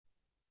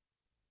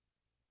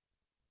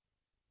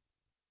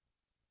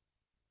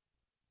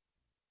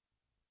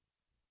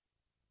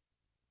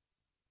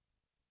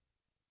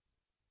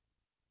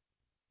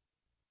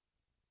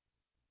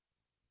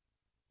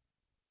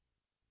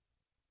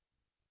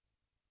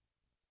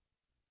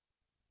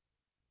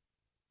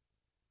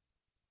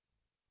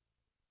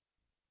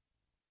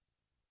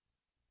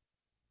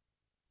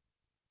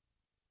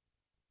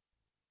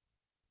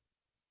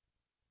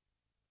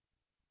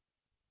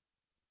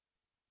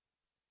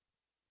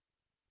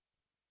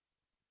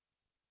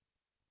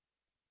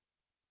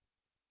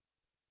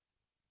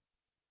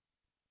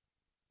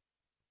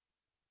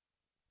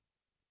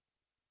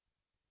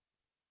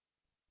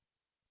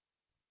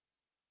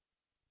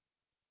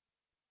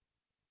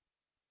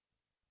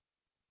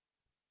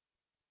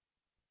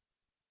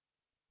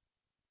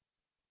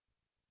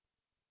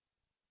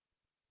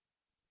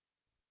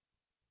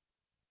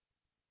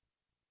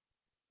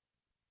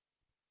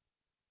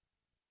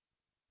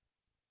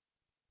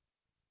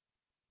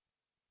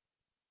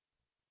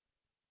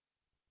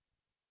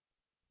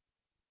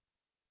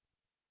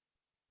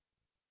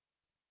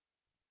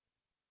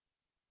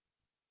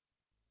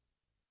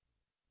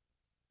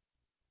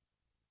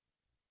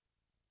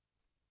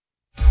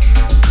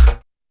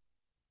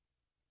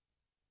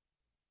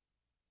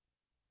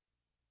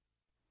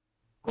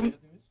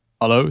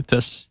Hallo,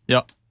 test.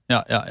 Ja,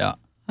 ja, ja, ja.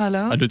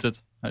 Hallo? Hij doet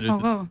het. Hij doet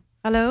Oh, het. wow.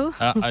 Hallo?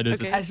 Ja, hij doet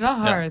Oké. Hij het. is wel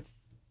hard.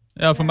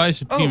 Ja, voor mij is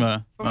het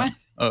prima. voor Maar-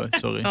 mij- Oh,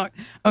 sorry. Oh, Ik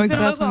ik vind hem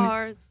praat ook wel van...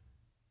 hard.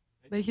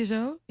 Weet je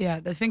zo? Ja,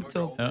 dat vind ik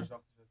top. Ja.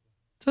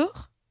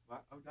 Toch?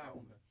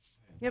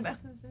 Je hebt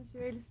echt een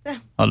sensuele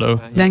stem.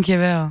 Hallo.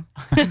 Dankjewel.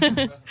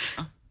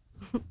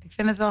 Ik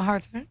vind het wel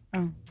hard, hè?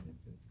 Oh.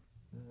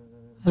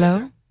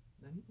 Hallo?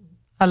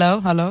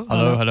 Hallo, hallo,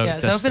 Hallo, hallo, Ja,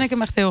 zo test, vind ik hem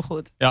test. echt heel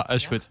goed. Ja,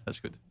 is goed. Dat is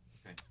goed.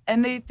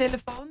 En die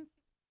telefoon?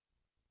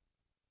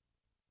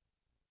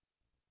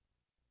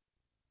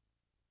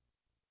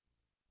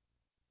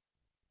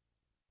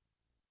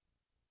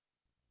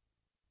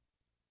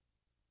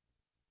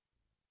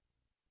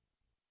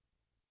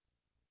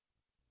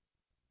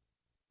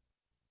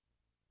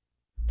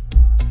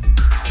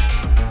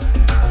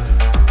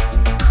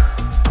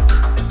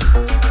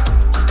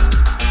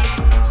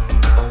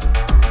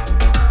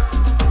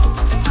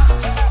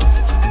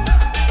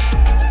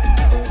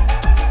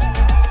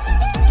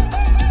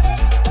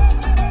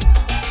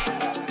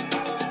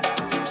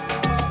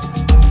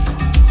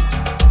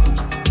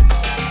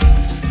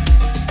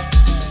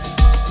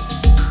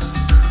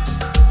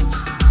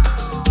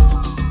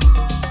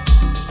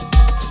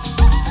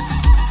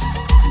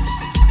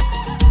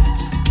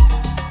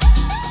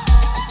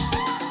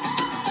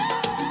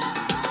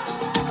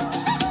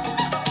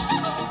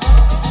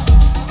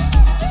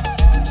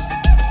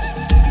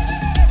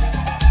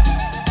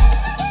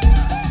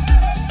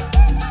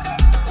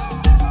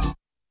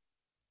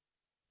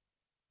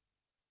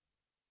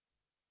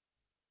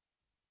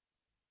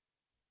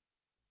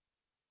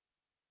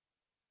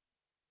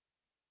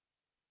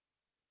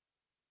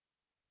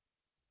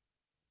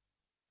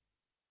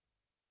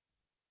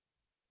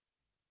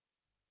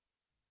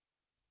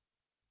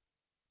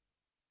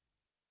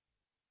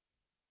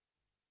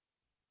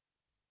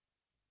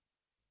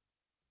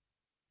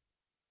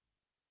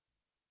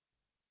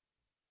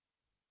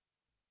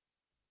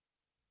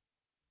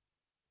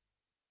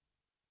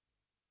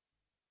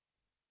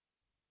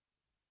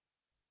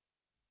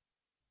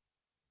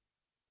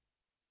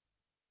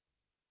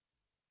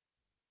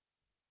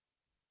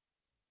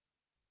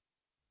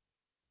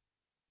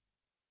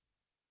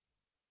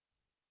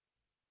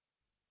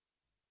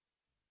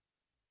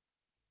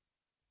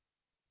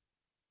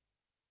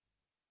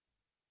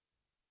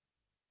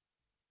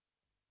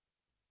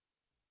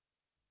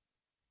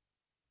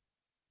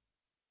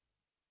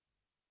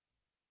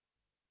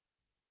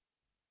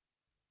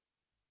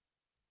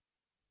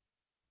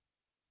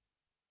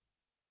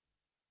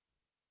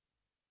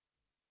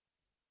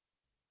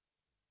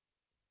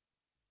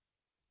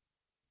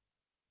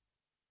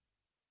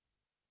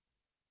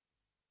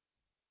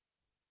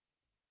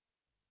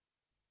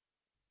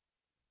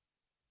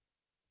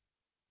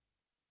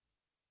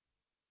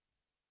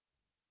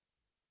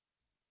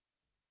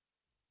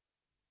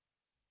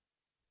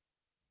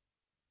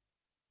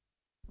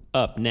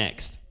 Up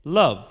next,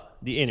 love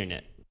the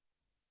internet.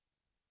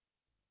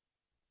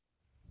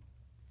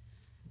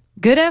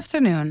 Good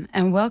afternoon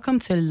and welcome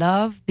to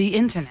Love the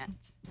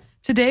Internet.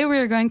 Today we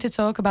are going to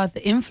talk about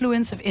the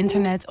influence of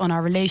internet on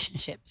our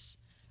relationships.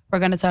 We're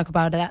going to talk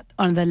about that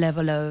on the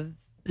level of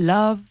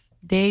love,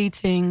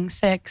 dating,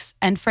 sex,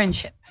 and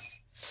friendships.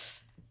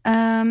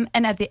 And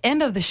at the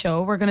end of the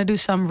show, we're going to do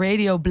some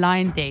radio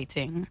blind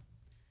dating.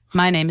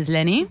 My name is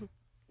Lenny.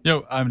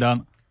 Yo, I'm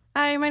Dan.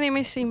 Hi, my name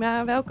is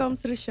Sima. Welcome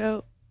to the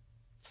show.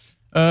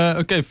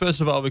 Okay,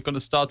 first of all, we're going to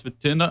start with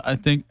Tinder. I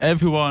think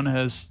everyone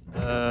has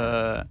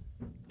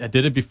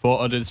did it before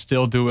or did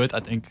still do it. I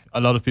think a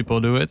lot of people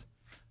do it.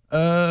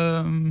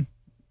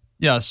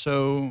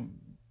 So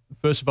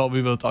first of all,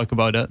 we will talk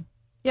about that.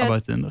 Yeah.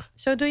 About Tinder.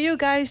 So do you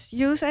guys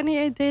use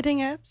any dating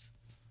apps?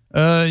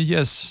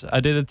 Yes, I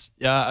did it.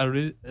 Yeah, I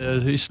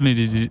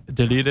recently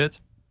deleted it,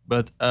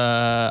 but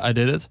I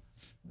did it.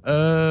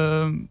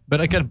 But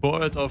I get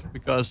bored of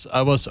because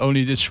I was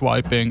only just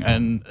swiping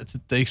and it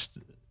takes.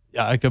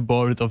 Yeah, I get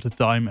bored of the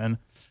time and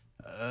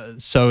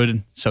so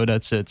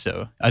that's it.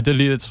 So I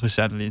deleted it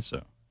recently.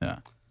 So yeah.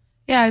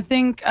 Yeah, I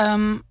think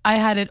I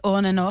had it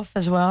on and off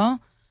as well.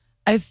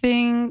 I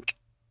think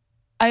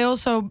I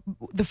also,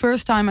 the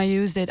first time I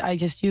used it, I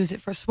just used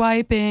it for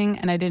swiping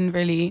and I didn't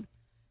really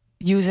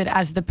use it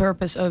as the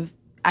purpose of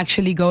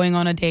actually going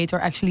on a date or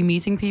actually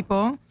meeting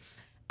people.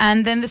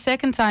 And then the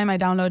second time I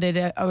downloaded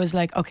it, I was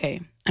like,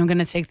 okay, I'm going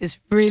to take this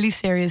really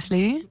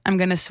seriously. I'm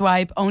going to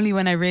swipe only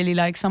when I really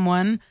like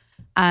someone.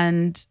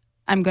 And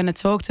I'm going to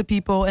talk to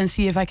people and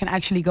see if I can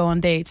actually go on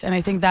dates. And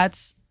I think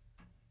that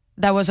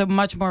was a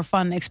much more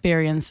fun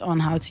experience on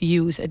how to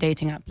use a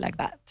dating app like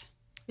that.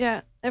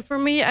 Yeah, and for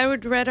me, I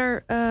would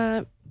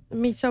rather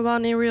meet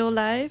someone in real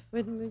life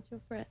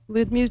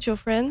with mutual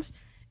friends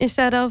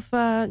instead of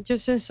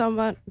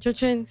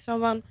judging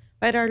someone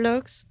by their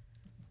looks.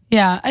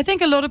 Yeah, I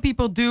think a lot of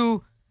people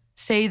do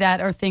say that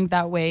or think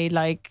that way,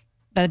 like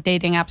that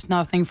dating app's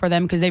nothing for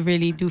them because they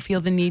really do feel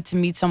the need to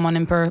meet someone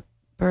in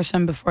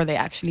person before they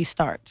actually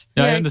start.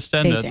 Yeah, Yeah, I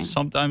understand dating. that.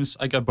 Sometimes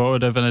I get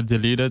bored of it and I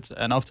delete it,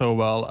 and after a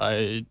while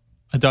I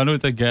download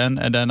it again,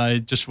 and then I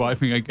just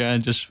swiping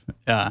again.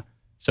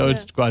 So Yeah.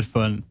 it's quite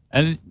fun.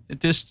 And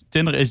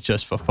Tinder is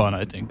just for fun,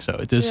 I think. So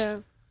it is,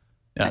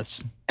 Yeah.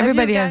 it's,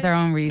 Everybody has guys- their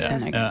own reason,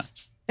 Yeah, I yeah.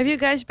 guess. Have you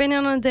guys been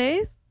on a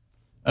date?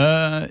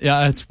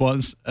 yeah, it's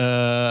once,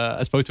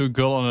 I spoke to a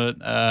girl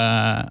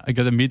I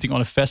got a meeting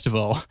on a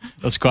festival.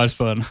 That's quite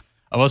fun.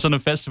 I was on a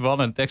festival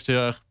and texted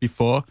her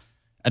before.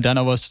 And then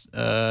I was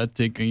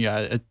thinking,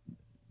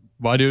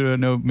 why do you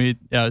know meet?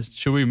 Yeah,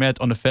 should we meet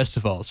on a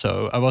festival?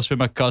 So I was with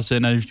my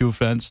cousin and a few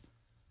friends.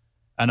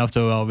 And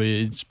after a while,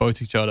 we spoke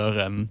to each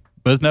other,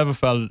 but never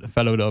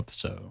followed up.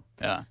 So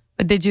yeah.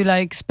 But did you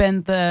like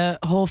spend the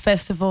whole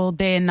festival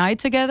day and night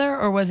together,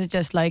 or was it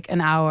just like an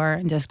hour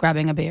and just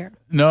grabbing a beer?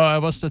 No, I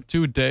was there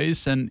 2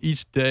 days, and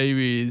each day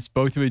we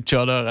spoke to each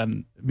other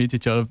and meet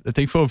each other. I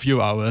think for a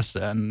few hours,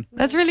 and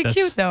That's really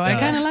cute, though. I yeah.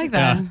 kind of like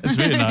that. Yeah, it's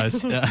really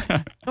nice.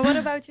 Yeah. And what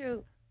about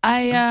you?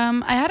 I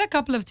had a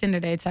couple of Tinder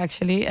dates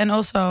actually, and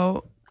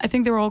also I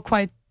think they were all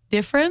quite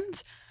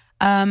different.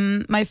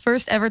 My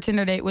first ever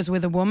Tinder date was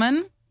with a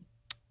woman,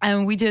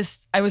 and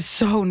I was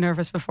so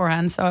nervous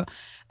beforehand. So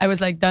I was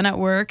like done at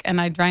work,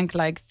 and I drank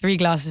like 3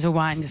 glasses of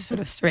wine, just sort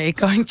of straight,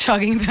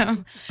 chugging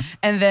them.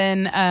 And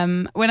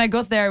then when I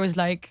got there, it was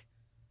like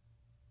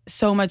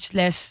so much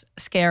less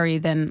scary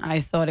than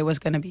I thought it was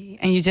going to be.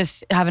 And you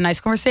just have a nice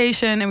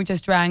conversation, and we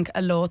just drank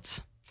a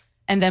lot.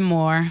 And then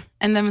more,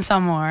 and then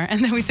some more,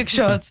 and then we took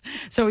shots.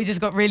 So we just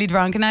got really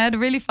drunk, and I had a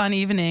really fun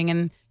evening,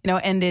 and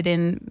ended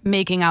in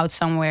making out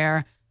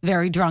somewhere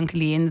very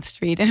drunkly in the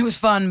street, and it was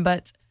fun.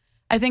 But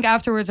I think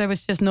afterwards I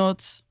was just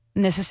not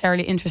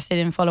necessarily interested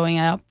in following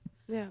up.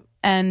 Yeah.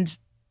 And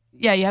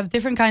yeah, you have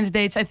different kinds of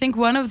dates. I think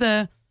one of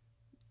the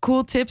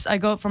cool tips I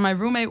got from my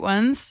roommate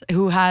once,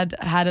 who had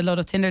a lot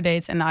of Tinder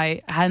dates, and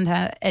I hadn't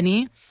had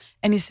any,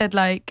 and he said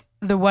like,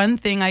 the one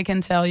thing I can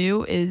tell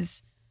you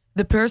is,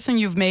 the person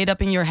you've made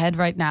up in your head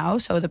right now,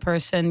 so the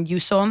person you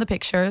saw in the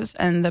pictures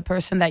and the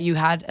person that you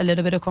had a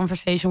little bit of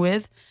conversation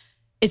with,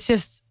 it's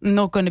just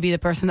not going to be the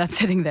person that's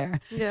sitting there.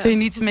 Yeah. So you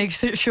need to make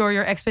sure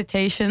your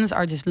expectations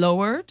are just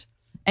lowered,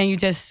 and you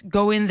just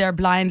go in there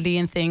blindly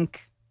and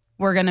think,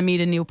 we're going to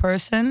meet a new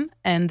person.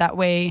 And that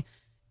way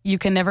you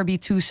can never be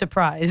too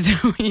surprised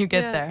when you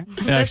get there.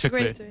 Yeah, That's exactly.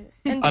 great to hear.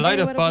 And I like Didier,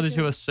 the what part about that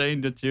you were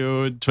saying that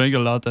you drink a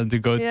lot and to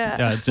go,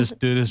 Yeah. just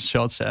do the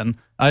shots. And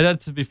I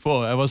did it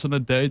before. I was on a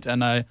date,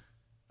 and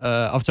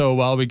after a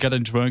while we got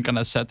drunk, and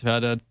I said to her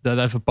that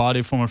I have a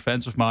party for my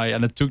friends of mine,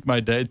 and I took my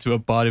date to a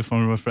party for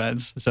my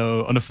friends.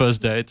 So on the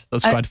first date,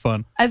 that's quite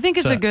fun. I think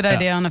it's So, a good yeah,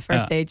 idea on a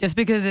first yeah. date, just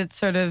because it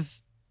sort of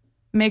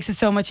makes it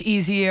so much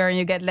easier, and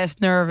you get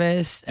less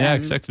nervous. Yeah, and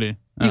exactly.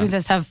 You Yeah. can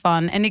just have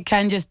fun, and it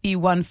can just be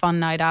one fun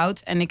night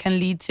out, and it can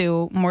lead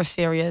to more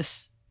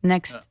serious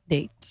next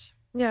dates.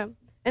 Yeah.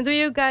 And do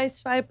you guys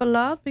swipe a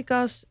lot?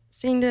 Because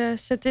seeing the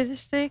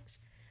statistics,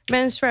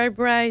 men swipe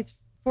right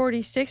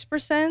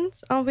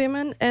 46% on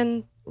women,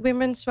 and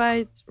women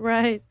swipe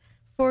right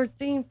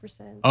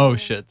 14%. Oh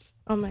shit,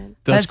 Oh man.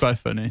 that's That's- quite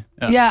funny.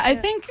 Yeah. Yeah,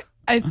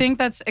 I think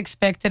that's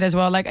expected as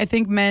well. Like, I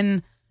think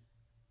men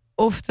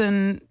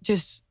often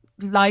just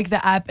like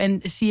the app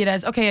and see it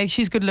as, okay,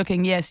 she's good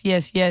looking. Yes,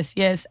 yes, yes,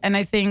 yes. And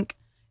I think,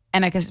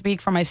 and I can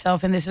speak for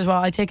myself in this as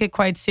well, I take it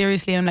quite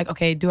seriously. I'm like,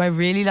 okay, do I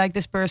really like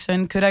this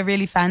person? Could I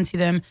really fancy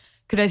them?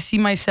 Could I see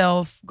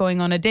myself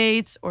going on a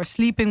date or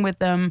sleeping with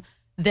them?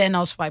 Then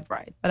I'll swipe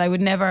right. But I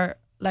would never,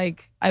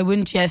 I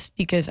wouldn't just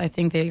because I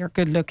think they are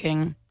good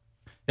looking.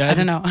 Yeah, I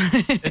don't know.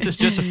 It is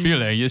just a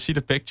feeling. You see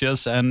the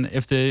pictures, and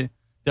if they're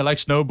like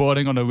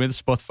snowboarding on a wind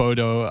spot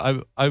photo,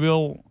 I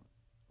will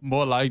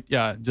more like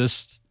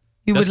just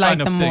You that would like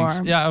kind of them things.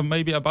 more. Yeah,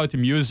 maybe about the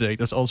music.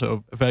 That's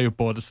also very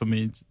important for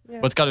me. Yeah.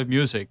 What kind of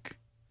music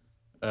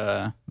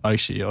I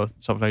see or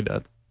something like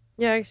that.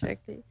 Yeah,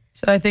 exactly.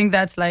 So I think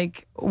that's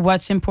like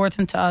what's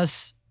important to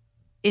us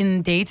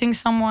in dating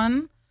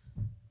someone.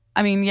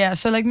 I mean, yeah.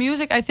 So like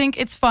music, I think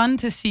it's fun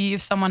to see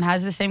if someone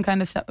has the same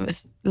kind of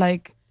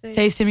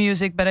taste in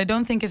music, but I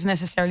don't think it's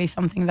necessarily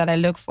something that I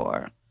look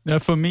for. Yeah,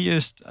 for me,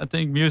 I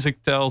think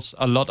music tells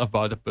a lot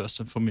about a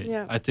person. For me,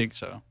 Yeah. I think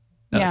so.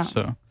 Yeah.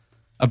 So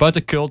about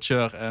the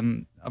culture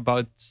and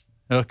about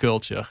her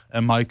culture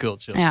and my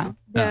culture. Yeah. too.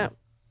 Yeah.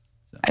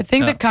 I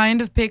think Yeah. the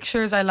kind of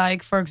pictures I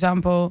like, for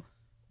example,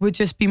 would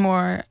just be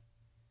more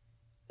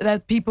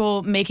that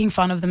people making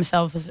fun of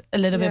themselves a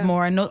little bit Yeah.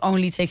 more, and not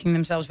only taking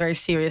themselves very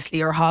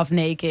seriously or half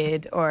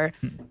naked, or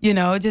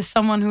Hmm. just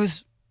someone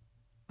who's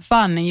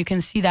fun, and you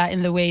can see that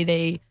in the way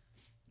they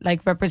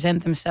like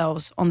represent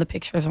themselves on the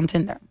pictures on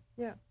Tinder.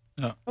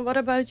 And what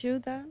about you,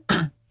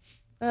 Dan?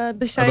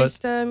 Besides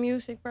the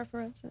music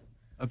preferences?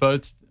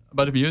 About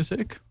the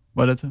music.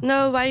 What it?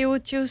 No, why you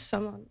would choose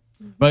someone?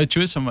 But I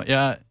choose someone.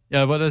 Yeah.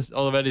 What I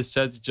already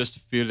said is just a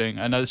feeling,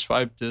 and I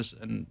swipe this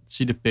and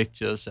see the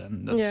pictures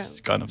and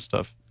that's kind of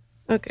stuff.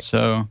 Okay.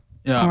 So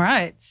yeah. All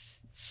right.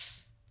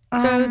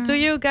 So, do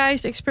you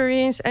guys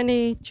experience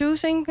any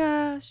choosing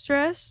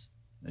stress?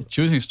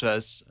 Choosing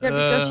stress. Yeah,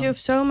 because you have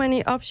so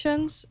many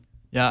options.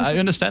 Yeah, I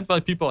understand why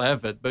people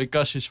have it,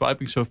 because you're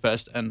swiping so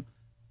fast, and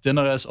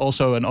Tinder has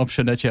also an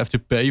option that you have to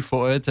pay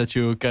for it, that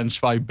you can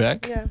swipe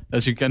back, Yeah.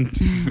 that you can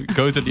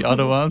go to the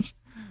other ones.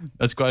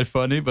 That's quite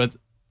funny, but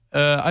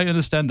I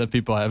understand that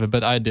people have it,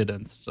 but I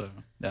didn't. So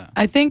yeah.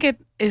 I think it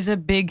is a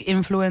big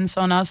influence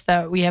on us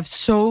that we have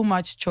so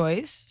much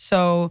choice.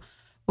 So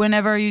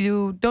whenever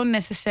you don't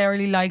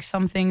necessarily like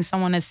something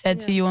someone has said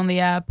to you on the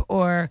app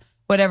or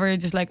whatever, you're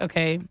just like,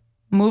 okay,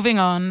 moving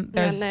on.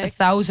 There's a next.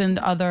 1,000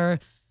 other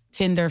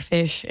Tinder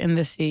fish in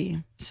the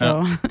sea.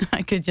 So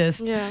I could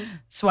just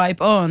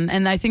swipe on.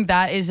 And I think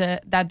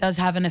that does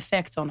have an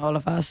effect on all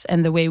of us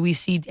and the way we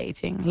see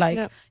dating.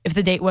 Like if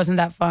the date wasn't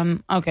that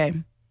fun, okay,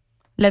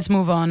 let's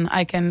move on.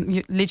 I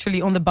can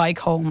literally on the bike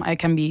home, I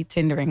can be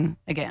Tindering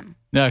again.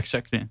 Yeah,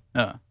 exactly.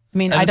 Yeah. I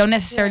mean, And I don't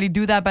necessarily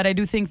do that, but I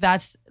do think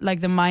that's like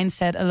the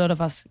mindset a lot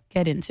of us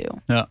get into.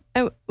 Yeah.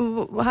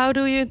 How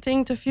do you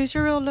think the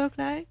future will look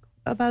like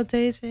about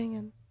dating?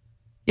 And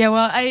Yeah,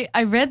 well,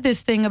 I read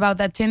this thing about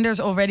that Tinder's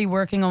already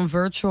working on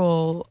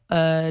virtual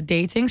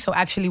dating. So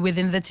actually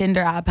within the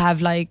Tinder app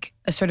have like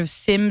a sort of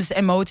Sims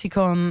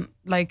emoticon,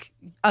 like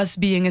us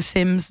being a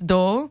Sims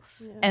doll.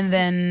 And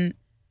then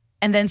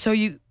so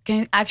you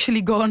can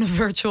actually go on a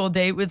virtual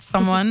date with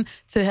someone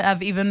to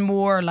have even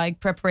more like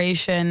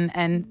preparation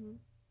and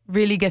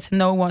really get to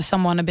know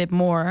someone a bit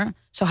more.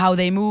 So how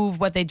they move,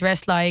 what they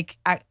dress like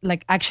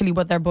actually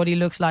what their body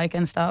looks like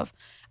and stuff.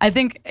 I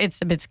think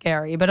it's a bit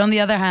scary. But on the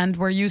other hand,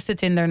 we're used to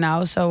Tinder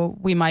now. So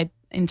we might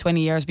in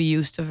 20 years be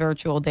used to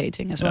virtual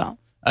dating as well.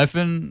 I've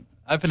been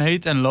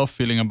hate and love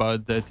feeling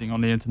about dating on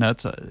the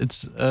internet.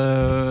 It's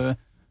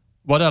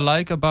what I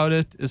like about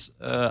it is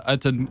I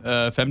had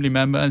a family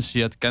member and she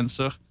had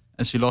cancer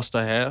and she lost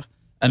her hair.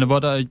 And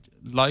what I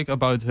like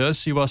about her,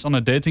 she was on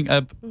a dating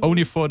app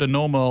only for the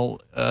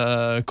normal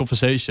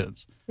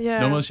conversations.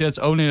 Yeah. Normally she had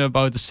only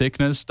about the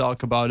sickness,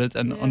 talk about it.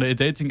 And on the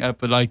dating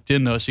app like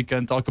Tinder, she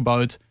can talk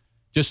about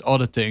just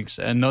other things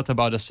and not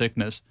about the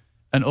sickness.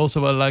 And also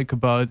what I like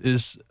about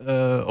is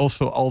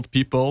also old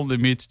people, they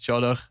meet each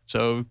other.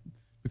 So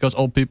because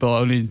old people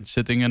are only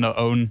sitting in their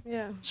own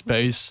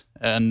space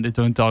and they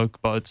don't talk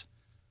about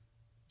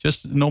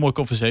just normal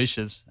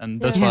conversations.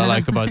 And that's what I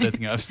like about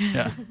dating apps.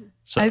 Yeah.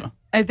 So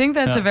I think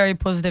that's a very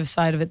positive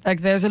side of it.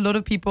 Like there's a lot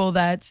of people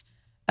that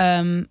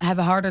have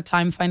a harder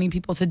time finding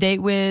people to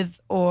date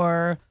with,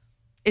 or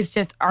it's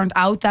just aren't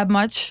out that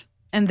much.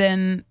 And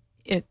then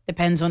it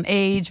depends on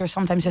age, or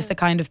sometimes it's the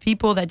kind of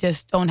people that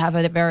just don't have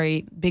a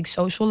very big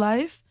social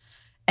life,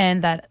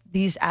 and that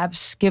these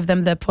apps give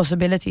them the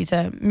possibility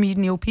to meet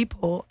new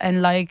people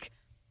and like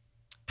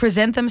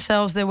present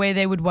themselves the way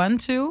they would want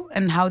to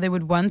and how they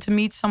would want to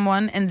meet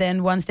someone. And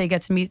then once they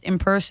get to meet in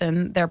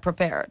person, they're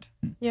prepared.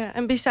 Yeah.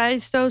 And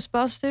besides those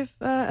positive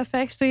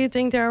effects, do you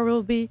think there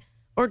will be,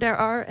 or there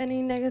are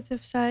any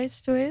negative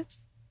sides to it?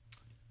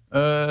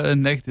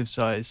 Negative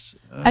sides.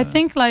 I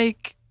think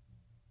like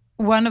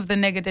one of the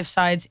negative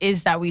sides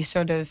is that we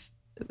sort of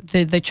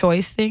the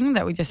choice thing,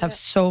 that we just have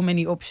so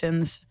many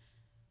options,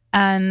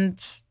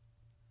 and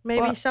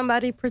maybe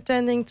somebody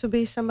pretending to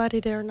be somebody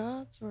they're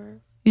not,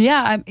 or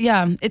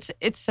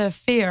it's a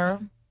fear,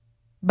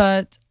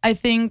 but I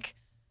think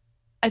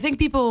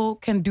people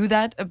can do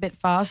that a bit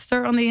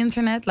faster on the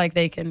internet, like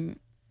they can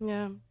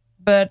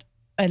but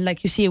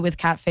like you see it with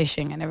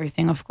catfishing and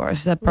everything. Of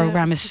course, that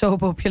program is so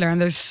popular, and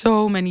there's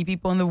so many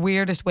people in the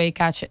weirdest way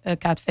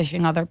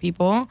catfishing other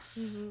people.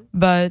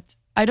 But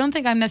I don't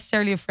think I'm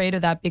necessarily afraid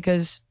of that,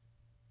 because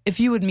if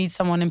you would meet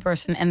someone in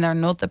person and they're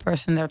not the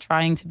person they're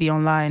trying to be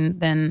online,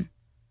 then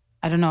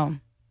I don't know.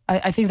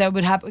 I think that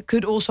would happen. It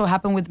could also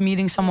happen with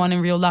meeting someone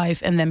in real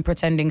life and then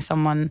pretending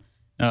someone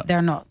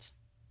they're not.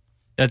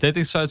 Yeah,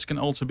 dating sites can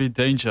also be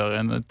danger,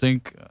 and I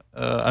think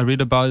I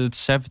read about it.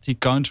 70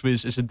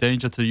 countries is a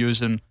danger to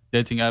use a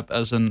dating app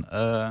as an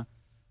how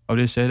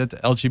do you say that,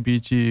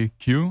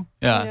 LGBTQ?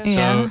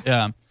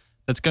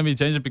 That's gonna be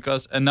dangerous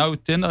because and now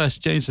Tinder has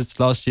changed it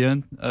last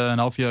year,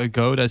 and half year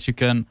ago, that you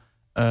can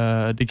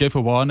they give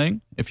a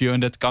warning if you're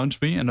in that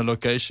country and the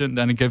location,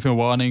 then they give you a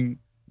warning.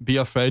 Be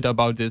afraid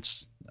about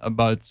it.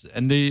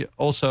 And they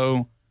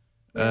also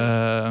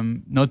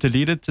not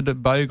delete it to the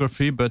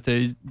biography, but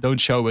they don't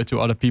show it to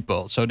other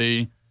people, so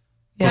they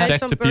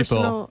protect the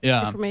people.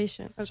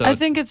 Information. Okay. So I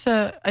think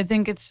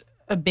it's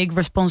a big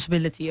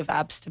responsibility of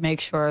apps to make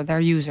sure their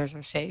users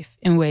are safe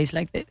in ways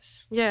like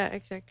this. Yeah,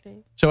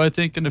 exactly. So I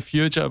think in the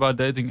future about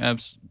dating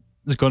apps,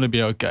 it's going to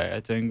be okay.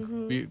 I think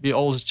we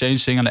always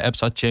changing and the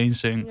apps are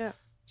changing. Yeah.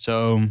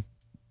 So.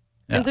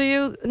 Yeah. And do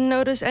you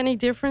notice any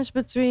difference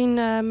between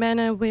men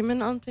and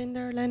women on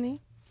Tinder, Lenny?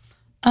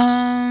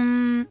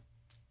 I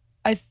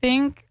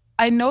think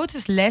I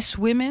notice less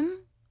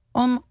women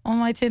on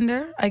my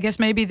Tinder. I guess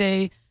maybe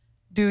they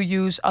do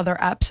use other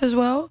apps as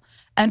well.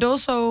 And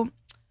also,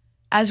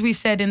 as we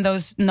said in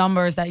those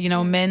numbers that,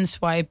 men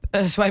swipe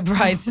right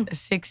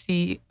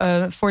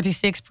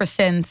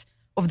 46%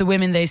 of the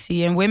women they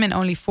see, and women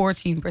only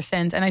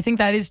 14%. And I think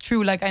that is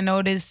true. Like I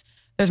notice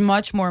there's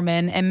much more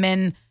men, and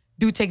men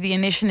do take the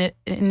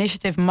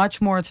initiative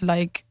much more to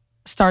like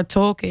start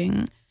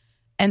talking.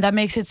 And that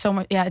makes it so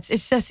much,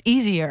 it's just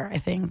easier, I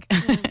think.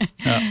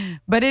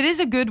 But it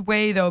is a good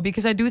way though,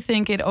 because I do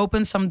think it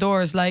opens some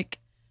doors. Like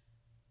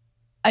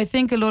I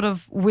think a lot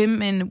of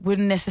women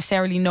wouldn't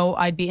necessarily know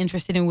I'd be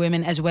interested in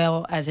women as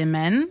well as in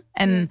men.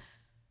 And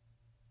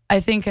I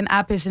think an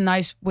app is a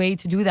nice way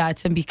to do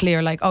that and be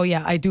clear, like, oh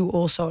yeah, I do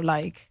also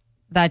like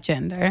that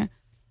gender.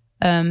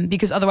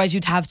 Because otherwise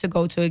you'd have to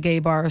go to a gay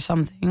bar or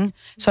something.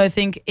 So I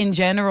think in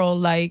general,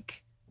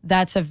 like,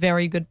 that's a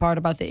very good part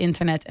about the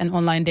internet and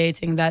online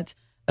dating, that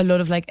a lot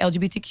of like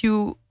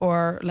LGBTQ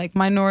or like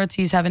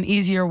minorities have an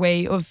easier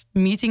way of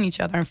meeting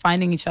each other and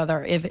finding each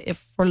other, if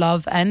for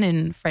love and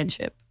in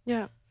friendship.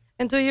 Yeah.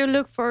 And do you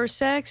look for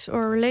sex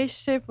or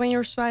relationship when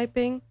you're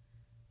swiping?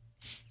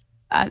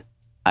 I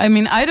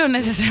mean, I don't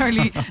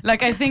necessarily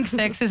like. I think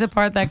sex is a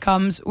part that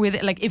comes with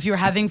it. Like, if you're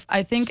having,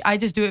 I think I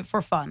just do it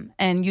for fun,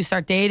 and you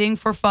start dating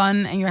for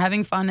fun, and you're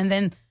having fun, and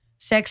then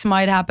sex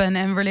might happen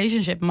and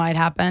relationship might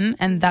happen,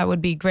 and that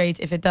would be great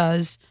if it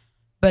does,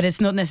 but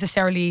it's not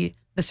necessarily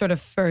the sort of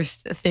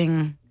first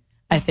thing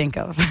I think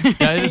of.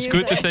 Yeah, it's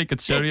good to take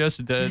it serious,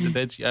 the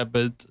dating app,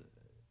 but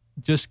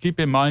just keep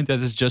in mind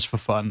that it's just for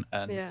fun,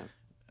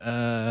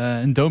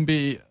 and don't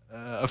be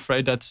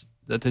afraid that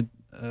it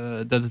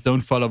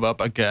don't follow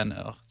up again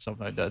or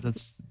something like that.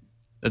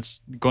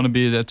 That's gonna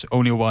be that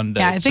only one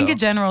day. Yeah, I think a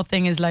general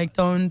thing is like,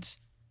 don't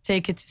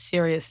take it too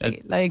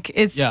seriously. Like,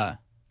 it's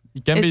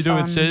you can be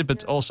doing fun. it,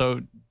 but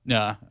also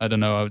I don't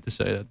know how to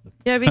say that.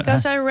 Yeah,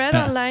 because I read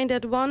online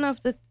that one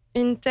of the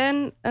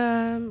 10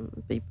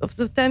 of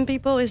the 10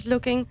 people is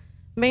looking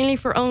mainly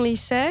for only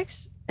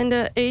sex, and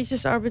the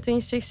ages are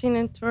between 16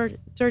 and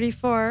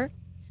 34.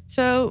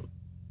 So,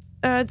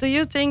 do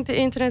you think the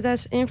internet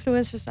has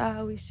influences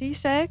how we see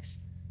sex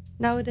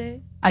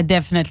nowadays? I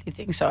definitely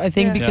think so. I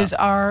think because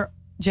our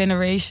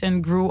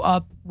generation grew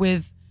up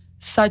with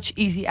such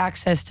easy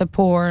access to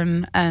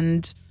porn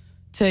and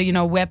to,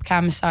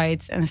 webcam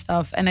sites and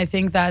stuff. And I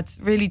think that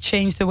really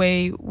changed the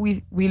way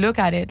we look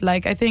at it.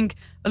 Like, I think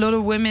a lot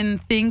of women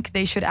think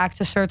they should act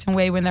a certain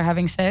way when they're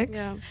having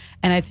sex. Yeah.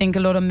 And I think a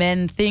lot of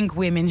men think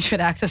women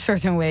should act a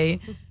certain way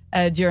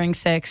during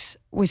sex,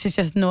 which is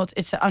just not,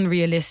 it's an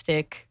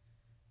unrealistic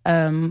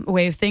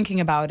way of thinking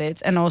about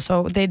it. And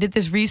also they did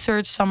this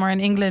research somewhere in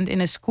England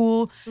in a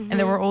school, and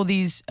there were all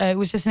these, it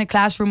was just in a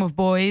classroom of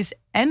boys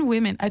and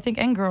women, I think,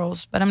 and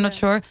girls, but I'm not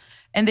sure.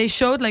 And they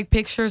showed like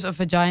pictures of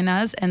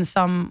vaginas, and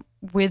some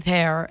with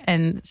hair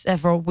and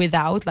several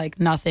without, like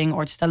nothing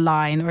or just a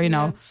line,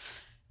 or,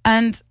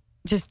 and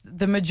just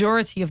the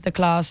majority of the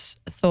class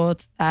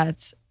thought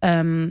that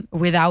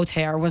without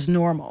hair was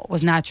normal,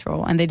 was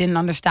natural, and they didn't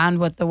understand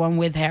what the one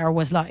with hair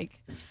was like.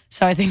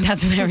 So I think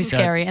that's very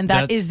scary, and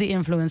that is the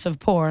influence of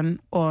porn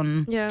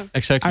on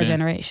our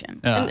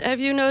generation. Yeah. And have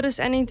you noticed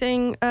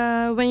anything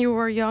when you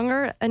were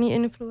younger? Any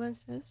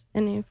influences?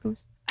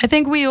 I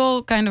think we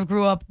all kind of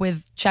grew up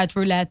with chat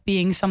roulette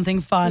being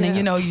something fun, and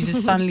you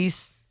just suddenly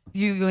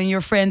you and your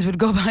friends would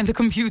go behind the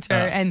computer,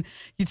 and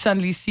you'd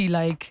suddenly see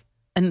like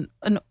a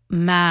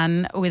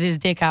man with his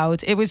dick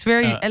out. It was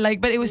very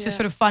but it was just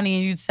sort of funny,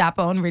 and you'd sap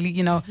on really,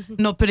 not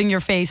putting your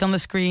face on the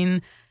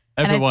screen.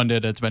 Everyone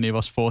did it when he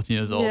was 14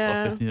 years old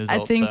or 15 years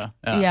old. I think,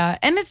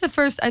 and it's the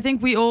first, I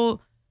think we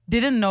all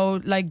didn't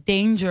know like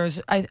dangers.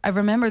 I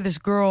remember this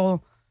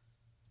girl,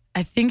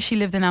 I think she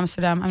lived in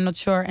Amsterdam, I'm not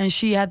sure. And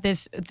she had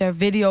their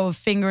video of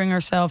fingering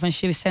herself, and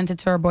she sent it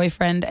to her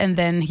boyfriend, and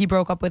then he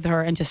broke up with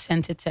her and just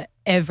sent it to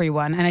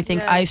everyone. And I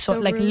think I saw,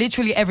 like,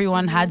 literally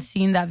everyone had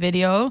seen that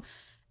video.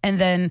 And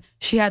then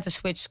she had to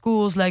switch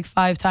schools like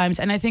 5 times.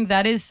 And I think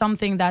that is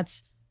something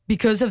that's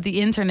because of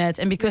the internet,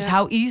 and because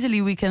how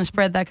easily we can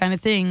spread that kind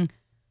of thing.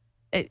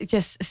 It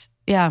just,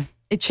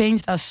 it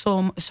changed us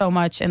so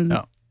much. And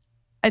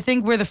I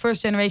think we're the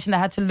first generation that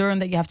had to learn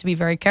that you have to be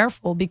very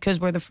careful, because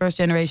we're the first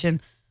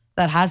generation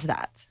that has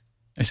that.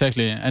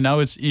 Exactly. And now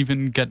it's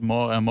even get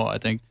more and more, I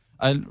think.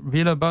 I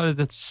read about it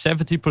that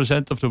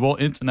 70% of the whole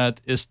internet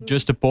is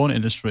just the porn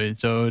industry.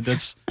 So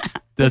that's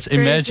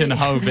imagine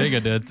how big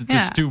it is.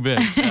 It's too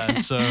big.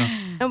 So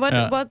and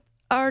what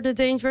are the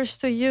dangers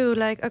to you,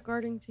 like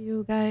according to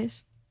you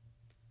guys?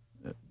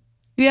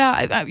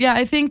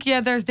 I think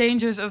there's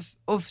dangers of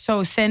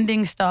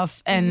sending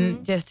stuff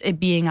and just it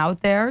being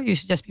out there. You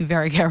should just be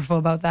very careful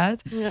about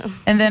that. Yeah.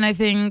 And then I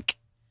think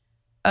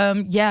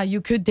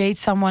you could date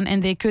someone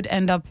and they could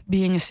end up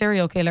being a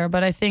serial killer,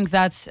 but I think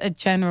that's a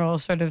general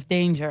sort of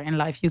danger in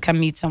life. You can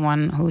meet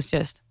someone who's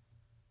just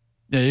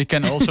you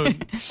can also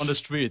on the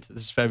street.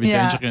 It's very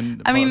dangerous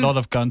in a lot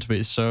of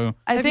countries. So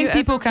I think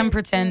people can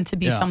pretend to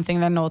be something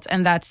they're not,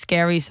 and that's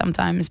scary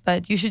sometimes.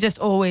 But you should just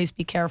always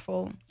be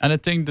careful. And I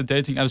think the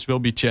dating apps will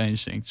be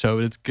changing. So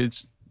it's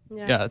thanks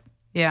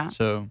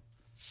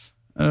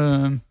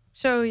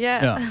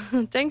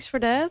for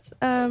that.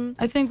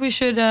 I think we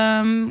should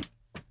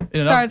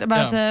start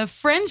about the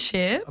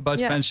friendship. About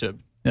friendship,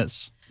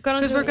 yes.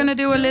 Because we're gonna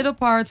do a little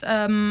part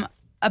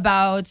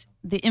about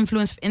the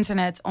influence of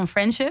internet on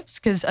friendships,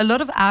 because a lot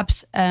of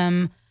apps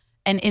and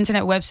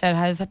internet websites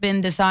have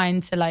been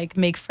designed to like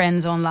make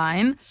friends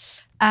online,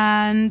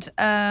 and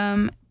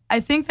I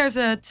think there's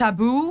a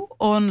taboo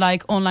on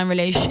like online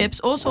relationships,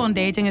 also on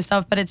dating and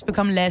stuff, but it's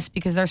become less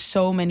because there's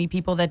so many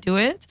people that do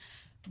it.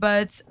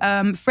 But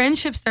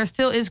friendships, there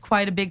still is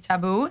quite a big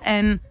taboo,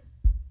 and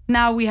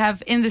now we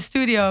have in the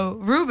studio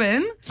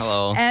Ruben.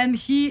 Hello. And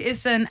he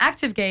is an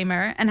active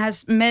gamer and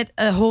has met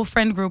a whole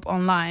friend group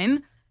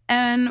online.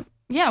 And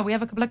yeah, we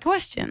have a couple of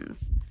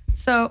questions.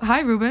 So,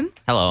 hi, Ruben.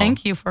 Hello.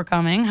 Thank you for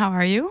coming. How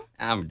are you?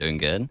 I'm doing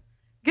good.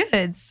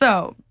 Good.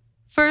 So,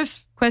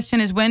 first question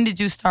is, when did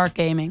you start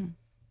gaming?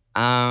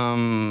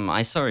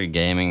 I started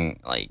gaming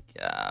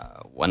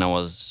when I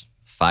was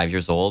 5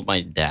 years old.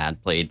 My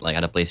dad played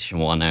had a PlayStation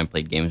 1 and I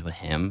played games with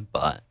him.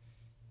 But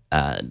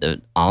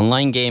the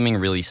online gaming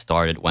really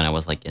started when I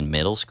was in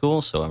middle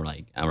school. So I'm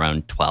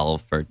around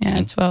 12, 13.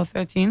 Yeah, 12,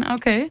 13.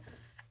 Okay.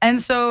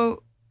 And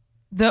so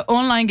the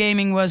online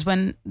gaming was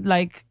when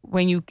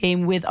you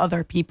game with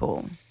other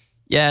people.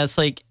 Yeah, it's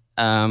when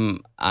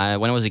I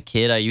was a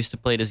kid, I used to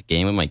play this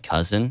game with my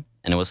cousin.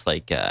 And it was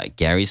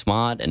Garry's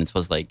Mod. And it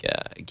was a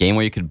game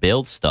where you could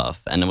build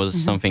stuff. And it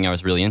was something I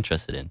was really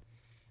interested in.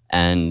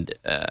 And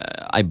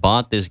I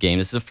bought this game.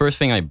 This is the first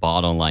thing I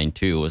bought online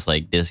too, was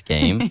this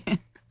game.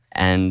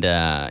 And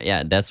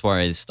that's where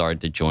I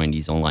started to join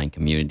these online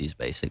communities,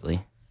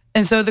 basically.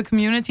 And so the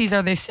communities,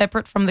 are they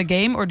separate from the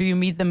game, or do you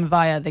meet them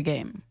via the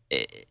game?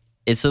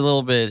 It's a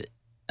little bit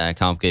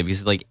complicated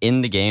because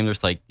in the game,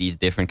 there's these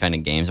different kind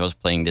of games. I was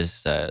playing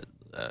this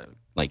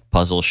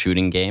puzzle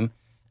shooting game.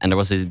 And there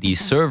was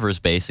these servers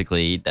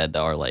basically that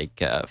are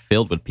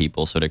filled with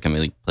people. So they're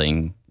commonly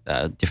playing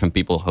different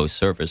people host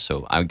servers.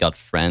 So I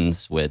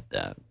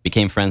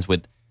became friends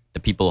with the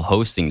people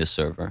hosting the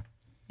server.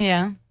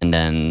 Yeah. And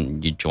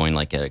then you join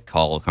a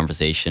call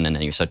conversation and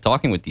then you start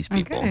talking with these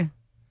people. Okay.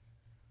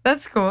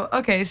 That's cool.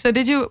 Okay. So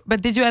did you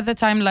at the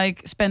time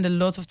spend a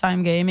lot of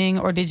time gaming,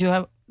 or did you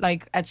have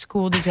at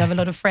school, did you have a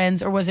lot of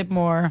friends, or was it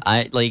more?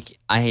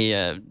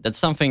 That's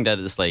something that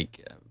is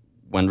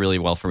went really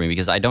well for me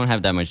because I don't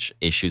have that much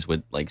issues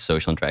with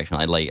social interaction.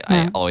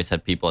 I always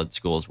had people at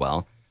school as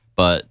well,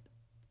 but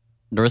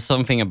there was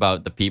something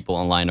about the people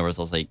online that was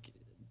also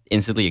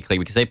instantly a click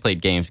because they played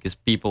games. Because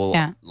people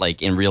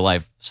in real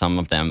life, some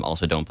of them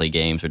also don't play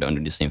games or don't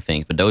do the same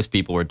things, but those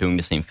people were doing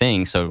the same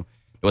thing, so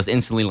it was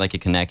instantly a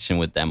connection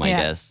with them. I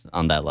guess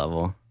on that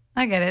level.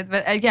 I get it,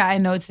 but I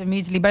know it's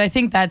immediately. But I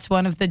think that's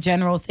one of the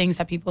general things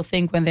that people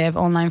think when they have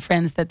online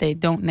friends, that they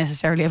don't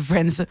necessarily have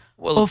friends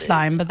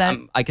offline. But that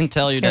I can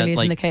tell you clearly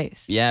that isn't the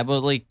case. Yeah,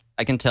 but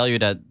I can tell you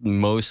that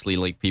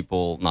mostly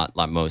people, not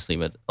mostly,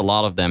 but a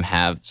lot of them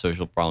have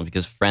social problems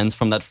because friends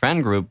from that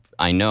friend group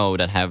I know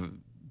that have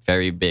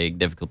very big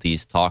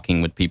difficulties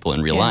talking with people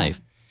in real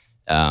life.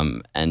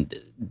 And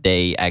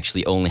they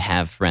actually only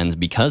have friends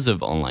because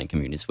of online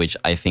communities, which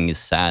I think is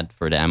sad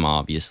for them,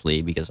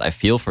 obviously, because I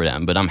feel for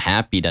them. But I'm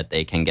happy that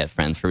they can get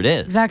friends through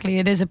this. Exactly.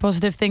 It is a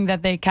positive thing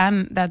that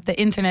that the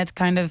internet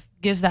kind of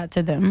gives that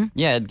to them.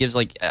 Yeah, it gives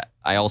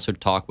I also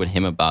talked with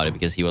him about it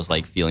because he was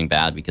feeling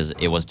bad because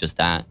it was just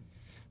that.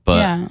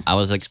 But I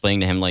was explaining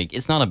to him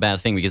it's not a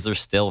bad thing because they're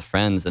still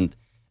friends. And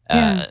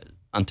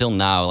until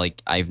now,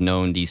 I've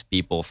known these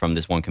people from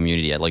this one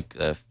community at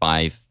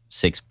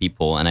 5-6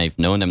 people, and I've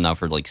known them now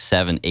for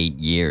 7-8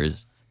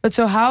 years. But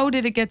so how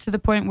did it get to the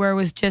point where it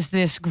was just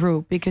this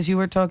group? Because you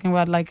were talking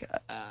about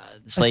a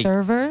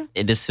server?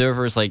 The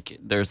server is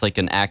there's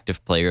an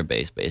active player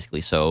base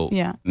basically. So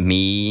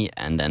me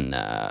and then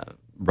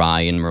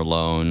Ryan,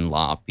 Merlone,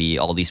 Loppy,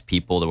 all these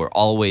people that were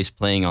always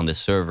playing on this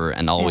server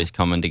and always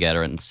coming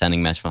together and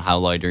sending messages from how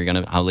late you're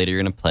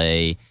gonna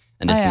play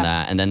and this and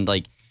that. And then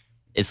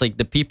it's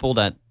the people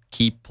that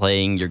keep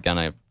playing, you're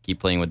gonna keep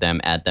playing with them,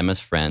 add them as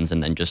friends,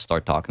 and then just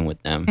start talking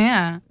with them.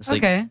 Yeah.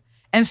 Okay.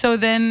 And so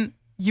then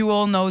you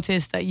all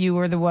noticed that you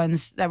were the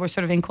ones that were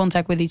sort of in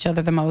contact with each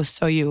other the most.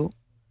 So you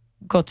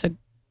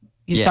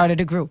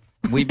started a group.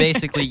 We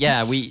basically,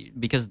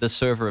 because the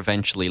server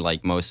eventually,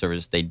 most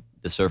servers, the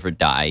server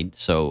died.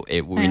 So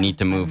we need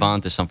to move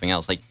on to something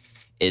else.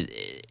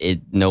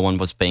 No one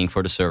was paying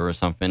for the server or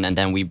something. And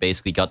then we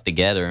basically got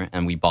together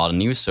and we bought a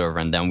new server,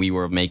 and then we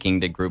were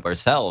making the group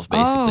ourselves,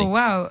 basically. Oh,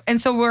 wow.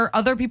 And so were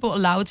other people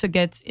allowed to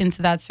get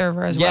into that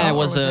server as well? Yeah,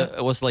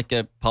 it was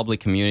a public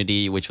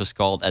community, which was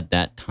called at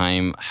that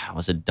time, it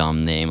was a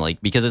dumb name,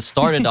 because it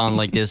started on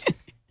this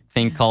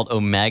thing called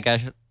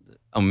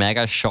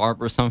Omega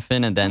Sharp or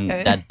something, and then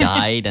that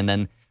died, and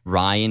then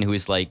Ryan, who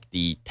is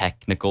the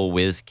technical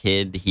whiz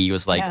kid, he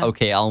was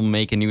okay, I'll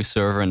make a new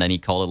server, and then he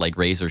called it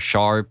Razor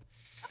Sharp.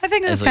 I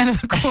think that's kind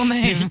of a cool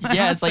name.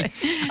 Yeah, it's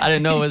I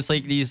don't know, it's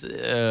these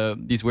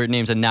weird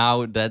names, and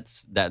now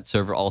that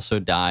server also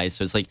died,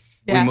 so it's we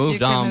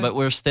moved on, but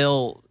we're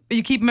still. But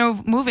you keep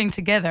moving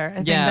together.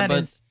 I think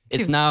but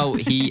it's now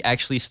he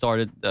actually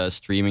started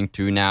streaming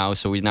too now,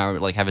 so we now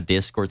have a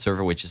Discord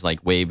server, which is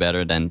way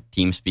better than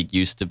TeamSpeak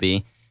used to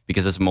be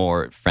because it's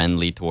more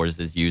friendly towards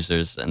the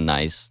users and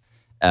nice.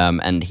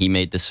 And he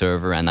made the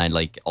server, and I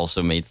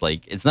also made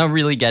it's not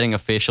really getting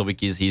official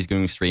because he's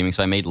doing streaming,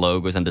 so I made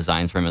logos and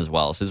designs for him as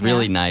well. So it's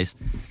really nice.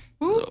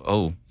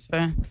 So,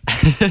 sorry.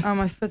 Oh,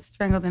 my foot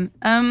strangled in.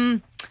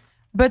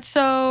 But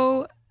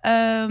so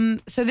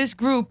this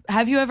group,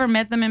 have you ever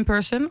met them in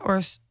person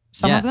or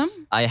some of them? Yes,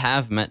 I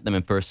have met them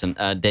in person.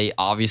 They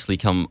obviously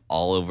come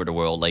all over the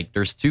world.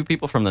 There's 2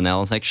 people from the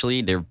Netherlands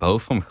actually. They're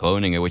both from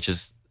Groningen, which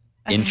is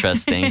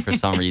interesting for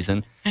some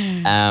reason.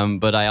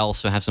 But I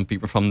also have some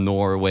people from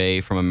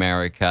Norway, from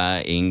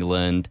America,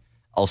 England,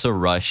 also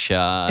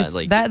Russia. It's,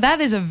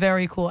 that is a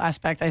very cool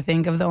aspect, I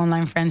think, of the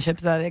online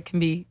friendships, that it can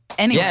be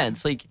anywhere. Yeah,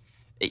 it's like,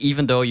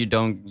 even though you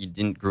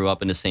didn't grow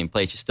up in the same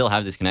place, you still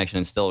have this connection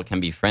and still can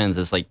be friends.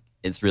 It's like,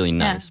 it's really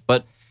nice. Yeah.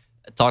 But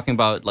talking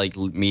about like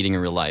meeting in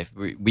real life,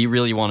 we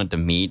really wanted to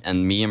meet,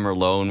 and me and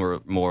Merlone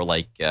were more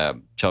like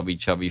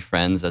chubby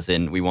friends, as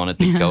in we wanted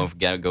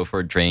to go for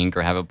a drink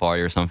or have a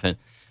party or something.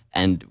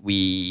 And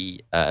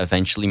we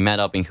eventually met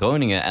up in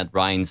Groningen at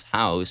Ryan's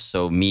house.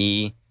 So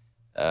me,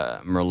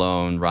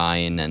 Merlone,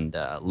 Ryan, and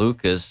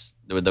Lucas,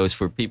 those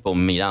 4 people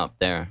meet up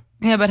there.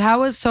 Yeah, but how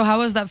was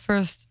that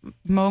first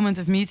moment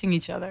of meeting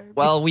each other?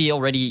 Well, we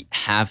already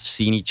have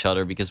seen each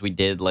other because we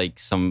did like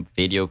some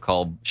video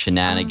call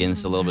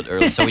shenanigans a little bit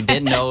earlier. So we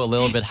did know a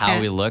little bit how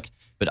we looked,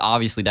 but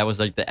obviously that was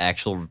like the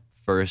actual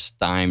first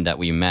time that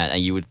we met.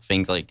 And you would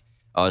think like,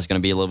 oh, it's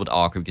going to be a little bit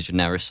awkward because you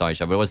never saw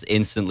each other. But it was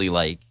instantly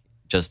like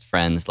just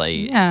friends,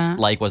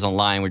 like was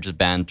online, we're just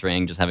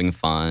bantering, just having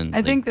fun.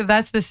 I think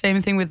that's the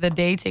same thing with the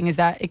dating, is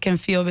that it can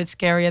feel a bit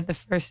scary at the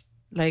first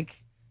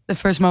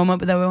moment,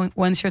 but then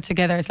once you're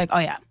together, it's like, oh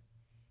yeah,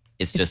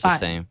 it's just fine. the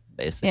same,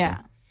 basically. Yeah,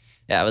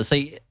 it was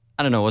like,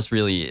 I don't know,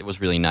 it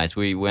was really nice.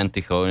 We went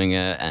to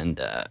Groningen,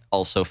 and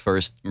also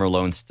first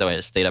Merlone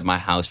stayed at my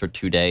house for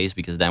 2 days,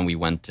 because then we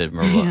went to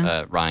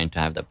Ryan to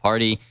have the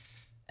party.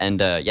 And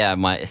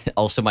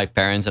my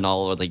parents and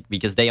all, like,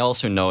 because they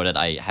also know that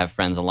I have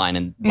friends online.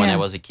 And when I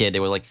was a kid, they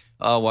were like,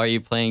 oh, why are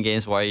you playing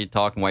games? Why are you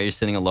talking? Why are you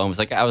sitting alone? It's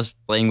like I was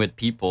playing with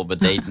people, but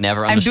they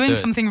never understood. I'm doing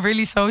something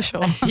really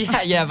social.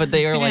 But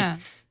they are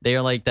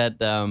like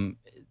that.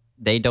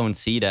 They don't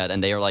see that,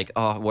 and they are like,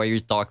 oh, why are you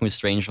talking with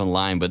strangers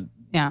online?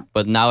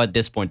 But now at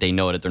this point, they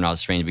know that they're not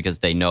strange, because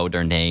they know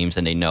their names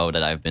and they know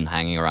that I've been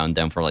hanging around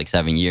them for like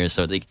 7 years.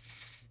 So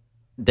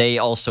they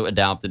also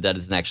adopted that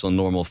as an actual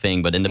normal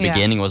thing. But in the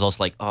beginning, it was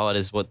also like, oh,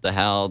 this, what the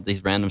hell?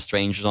 These random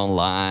strangers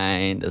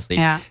online.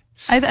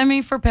 I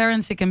mean, for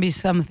parents, it can be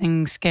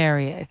something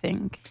scary, I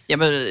think. Yeah,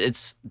 but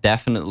it's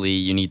definitely,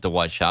 you need to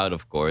watch out,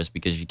 of course,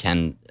 because you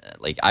can,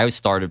 I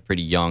started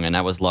pretty young, and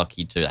I was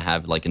lucky to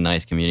have like a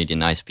nice community,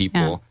 nice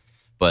people. Yeah.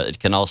 But it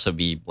can also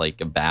be like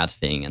a bad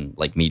thing, and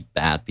like meet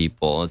bad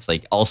people. It's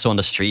like also on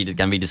the street, it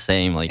can be the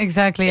same. Like,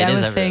 exactly. I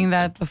was saying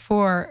that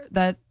before,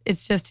 that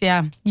it's just,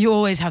 you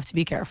always have to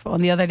be careful.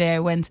 And the other day I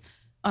went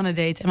on a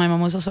date, and my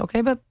mom was also,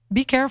 okay, but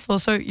be careful.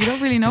 So you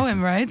don't really know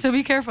him, right? So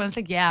be careful. And it's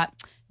like,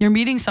 you're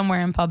meeting somewhere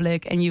in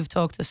public and you've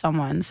talked to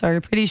someone, so you're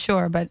pretty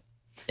sure. But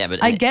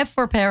I get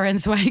for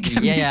parents why it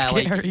can be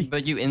scary.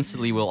 But you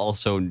instantly will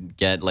also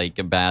get like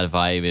a bad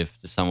vibe if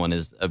someone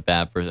is a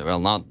bad person. Well,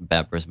 not a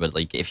bad person, but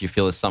like if you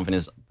feel that something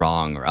is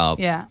wrong or up.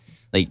 Yeah.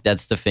 Like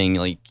that's the thing.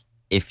 Like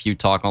if you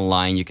talk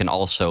online, you can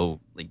also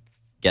like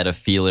get a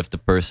feel if the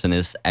person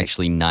is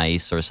actually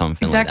nice or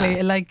something.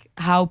 Exactly. Like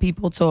how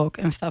people talk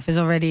and stuff is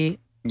already.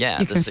 Yeah.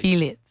 You can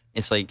feel it.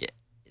 It's like,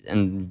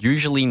 and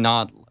usually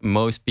not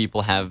most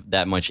people have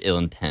that much ill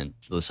intent.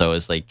 So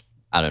it's like,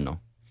 I don't know.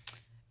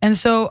 And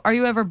so are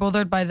you ever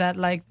bothered by that?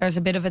 Like there's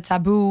a bit of a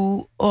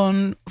taboo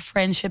on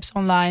friendships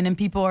online, and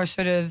people are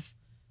sort of,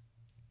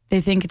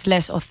 they think it's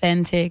less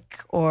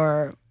authentic,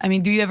 or, I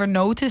mean, do you ever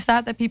notice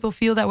that people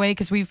feel that way?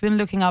 Because we've been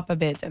looking up a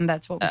bit, and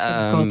that's what we sort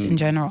of got in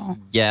general.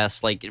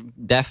 Yes, like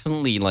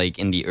definitely like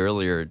in the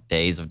earlier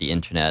days of the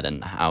internet,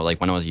 and how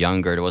like when I was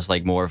younger, there was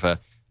like more of a,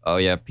 oh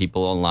yeah,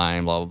 people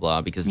online, blah, blah,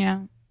 blah. Because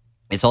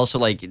it's also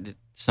like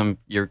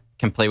you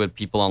can play with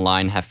people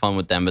online, have fun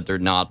with them, but they're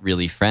not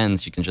really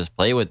friends. You can just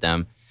play with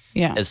them.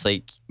 Yeah. It's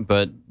like,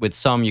 but with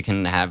some you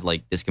can have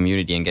like this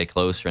community and get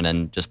closer and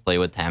then just play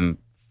with them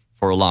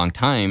for a long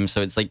time.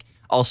 So it's like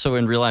also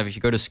in real life, if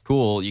you go to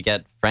school, you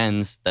get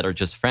friends that are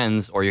just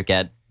friends, or you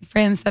get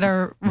friends that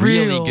are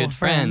really good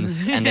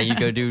friends. And then you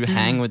go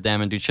hang with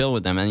them and do chill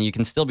with them, and you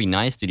can still be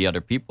nice to the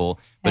other people.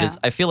 But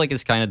I feel like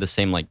it's kind of the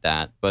same like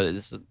that. But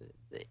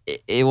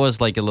it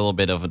was like a little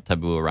bit of a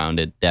taboo around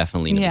it,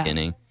 definitely in the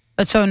beginning.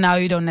 But so now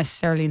you don't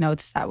necessarily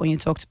notice that when you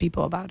talk to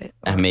people about it?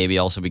 And maybe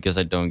also because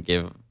I don't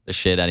give a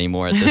shit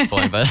anymore at this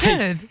point. But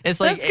it's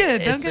like, that's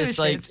good. Don't give a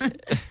shit.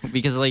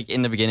 Because like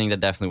in the beginning that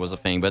definitely was a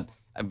thing. But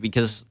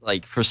because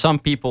like for some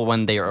people,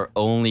 when they are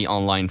only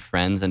online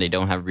friends and they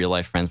don't have real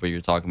life friends where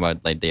you're talking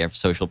about like they have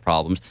social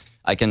problems,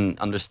 I can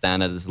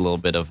understand that there's a little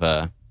bit of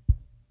a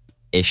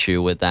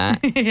issue with that.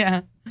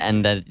 Yeah.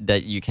 And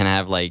that you can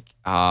have like,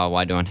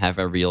 why don't I have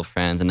a real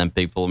friends? And then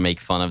people make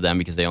fun of them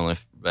because they only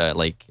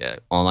have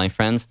online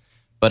friends.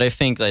 But I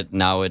think that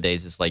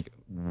nowadays it's like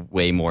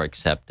way more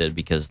accepted,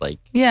 because like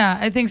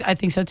I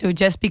think so too.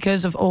 Just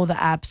because of all the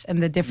apps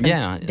and the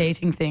different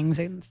dating things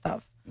and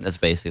stuff. That's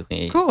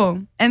basically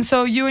cool. And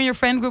so you and your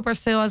friend group are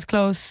still as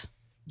close?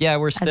 Yeah,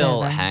 we're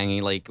still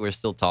hanging. Like we're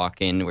still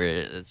talking.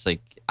 It's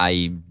like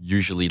I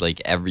usually like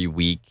every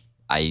week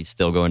I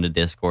still go into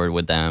Discord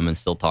with them and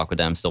still talk with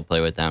them, still play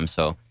with them.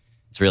 So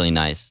It's really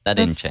nice. That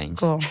didn't change.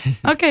 Cool.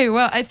 Okay,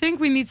 well, I think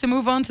we need to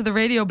move on to the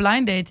radio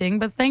blind dating,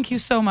 but thank you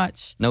so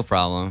much No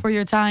problem. for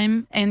your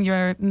time and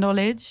your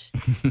knowledge.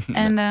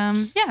 And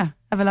yeah,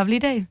 have a lovely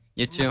day.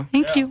 You too.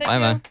 Thank you. Bye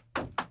bye.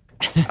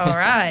 All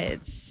right.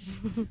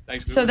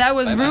 Thanks, So that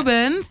was Bye-bye.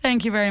 Ruben.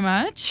 Thank you very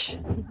much.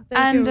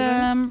 Thank you,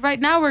 And right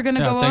now we're going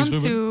to Yeah, go thanks,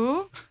 on Ruben.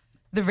 to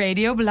the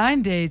radio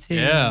blind dating.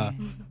 Yeah.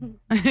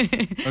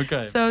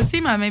 Okay. So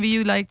Sima, maybe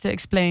you'd like to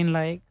explain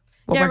like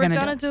what yeah, we're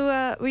gonna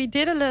do. we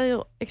did a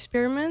little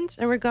experiment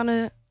and we're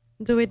gonna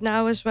do it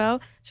now as well.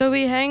 So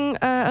we hang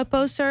a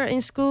poster in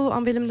school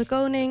on Willem de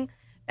Koning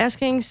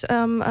asking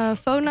some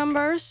phone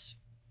numbers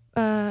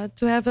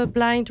to have a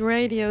blind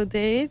radio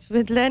date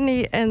with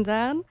Lenny and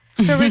Dan.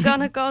 So we're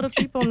gonna call the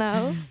people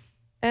now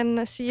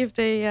and see if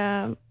they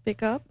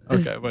pick up.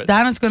 Okay, wait.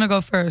 Dan is gonna go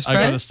first, I'm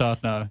right? gonna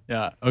start now.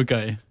 Yeah.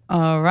 Okay.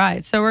 All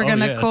right. So we're Oh,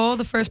 gonna yes. call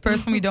the first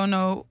person. We don't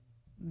know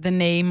the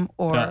name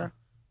or Yeah.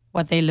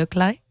 what they look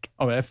like.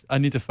 Oh, I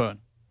need the phone.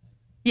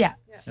 Yeah.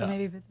 So Yeah.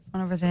 maybe put the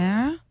phone over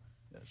there.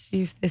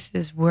 See if this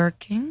is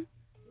working.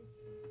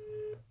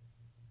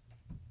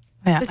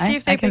 Oh, yeah, Let's see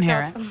if they I can pick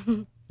hear up.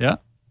 it. Yeah.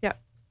 Yeah.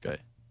 Okay.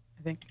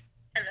 I think.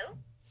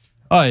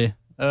 Hi.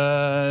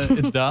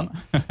 It's Dan.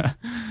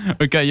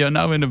 Okay, you're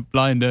now in a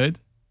blind date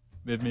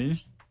with me.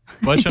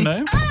 What's your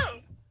name?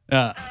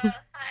 Yeah. Hi,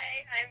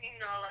 I'm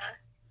Nola.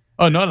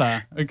 Oh,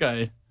 Nola.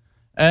 Okay.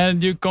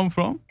 And you come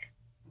from?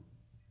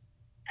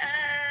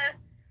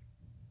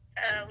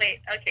 Wait,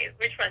 okay,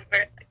 which one?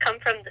 Where come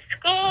from the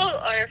school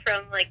or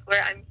from like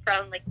where I'm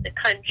from, like the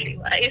country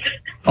wise?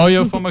 Oh,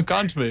 you're from a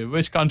country.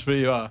 Which country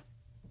you are?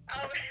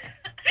 Oh,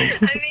 I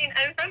mean,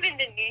 I'm from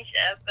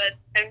Indonesia, but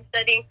I'm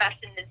studying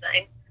fashion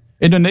design.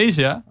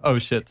 Indonesia? Oh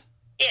shit.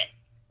 Yes,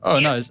 Oh,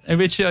 Yeah. nice. And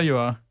which year you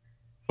are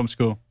from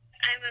school?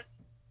 I'm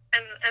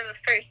a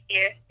first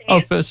year. And Oh,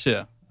 you? first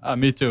year.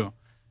 Me too.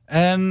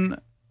 And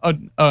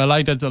I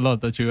like that a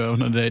lot that you are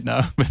on a date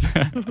now with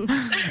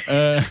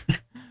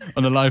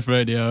on the live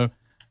radio.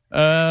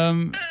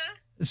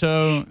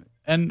 So,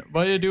 and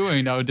what are you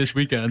doing now this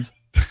weekend?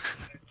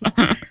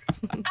 Well,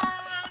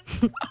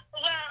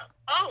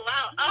 oh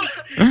wow.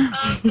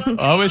 Well,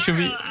 How is your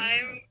week?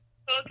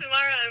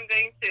 tomorrow I'm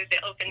going to the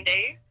open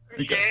day for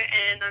Okay. sure,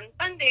 and on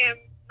Sunday I'm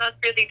not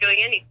really doing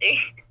anything.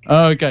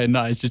 Okay,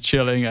 nice. You're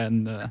chilling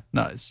and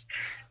nice.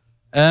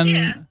 And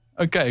Yeah.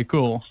 okay,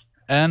 cool.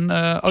 And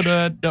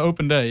the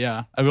open day,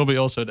 yeah, I will be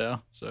also there.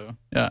 So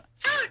yeah,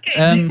 Okay.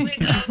 And- Wait,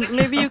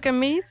 Maybe you can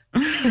meet.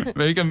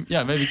 maybe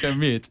we can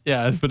meet.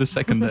 Yeah, for the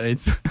second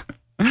date.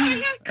 cool,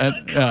 And,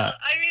 cool. yeah.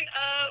 I mean,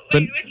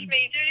 But- which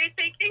major you're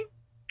taking?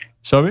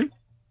 Sorry,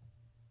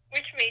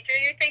 Which major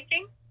you're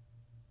taking?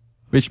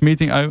 which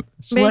meeting I? What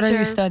are you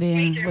Major. studying?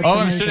 Major. What's Oh, your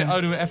I'm major? studying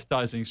audio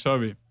advertising.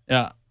 Sorry.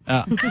 Yeah,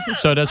 yeah.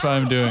 So that's what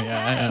I'm doing.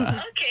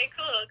 Yeah. Okay,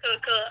 cool.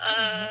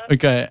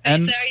 Okay,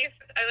 and so are you?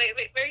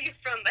 Wait, where are you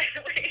from, by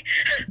the way?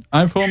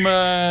 I'm from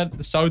the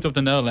south of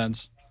the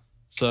Netherlands.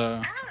 So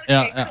okay,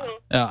 yeah. cool.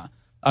 Yeah.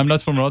 I'm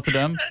not from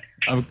Rotterdam.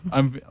 I'm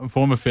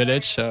from a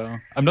village, so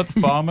I'm not a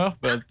farmer,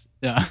 but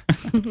yeah.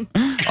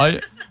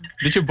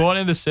 Did you born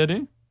in the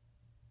city?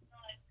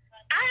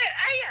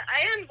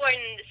 I am born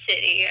in the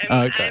city.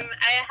 Okay.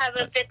 I have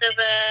a bit of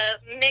a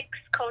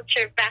mixed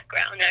culture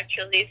background,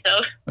 actually. So,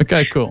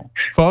 Okay, cool.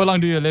 For how long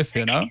do you live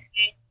here now? in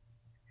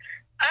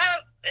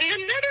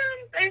the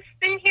Netherlands, I've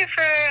been here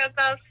for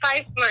about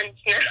 5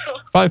 months now.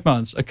 5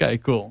 months. Okay,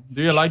 cool.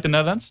 Do you like the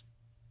Netherlands?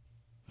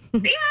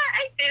 Yeah,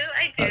 I do.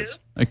 Nice.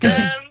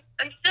 Okay.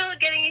 I'm still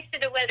getting used to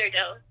the weather,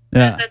 though.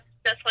 Yeah.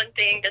 That's one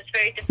thing that's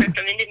very different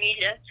from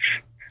Indonesia.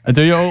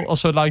 Do you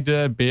also like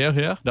the beer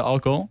here, the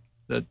alcohol,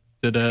 of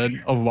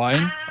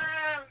wine?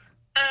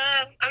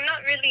 I'm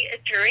not really a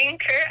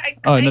drinker.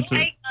 Oh, I not could.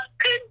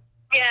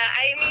 Yeah,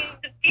 I mean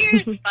the beer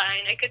is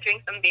fine. I could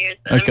drink some beers,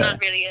 but Okay. I'm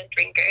not really a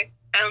drinker.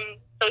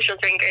 Social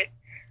drinker.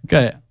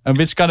 Okay. And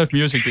which kind of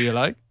music do you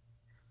like?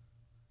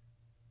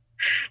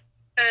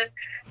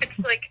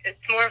 It's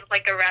more of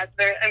like a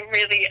rattler. I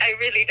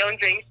really don't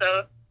drink,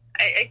 so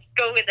I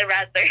go with a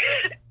rattler.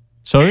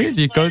 Sorry,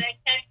 do you go? A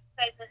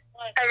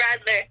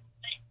rattler.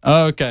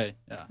 Oh, okay.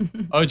 Yeah.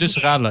 Oh, just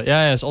Radler.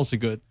 Yeah, it's also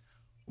good.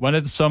 When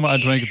it's summer, I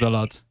drink it a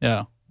lot.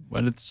 Yeah.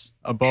 When it's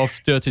above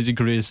 30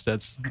 degrees,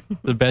 that's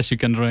the best you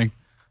can drink.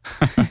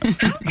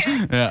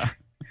 Yeah.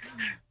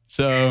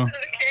 So,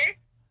 Okay.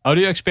 how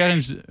do you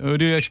experience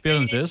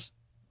this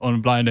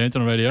on blind date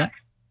on radio?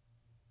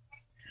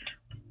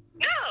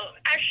 No,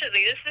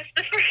 actually, this is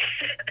the first.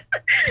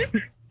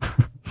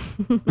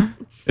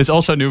 It's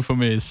also new for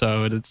me,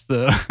 so it's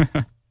the.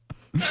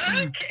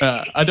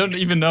 I don't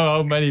even know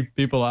how many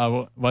people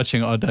are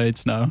watching our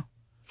dates now,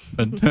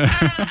 but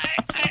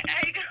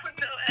I don't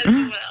know as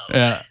well.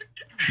 yeah.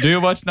 Do you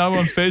watch now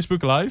on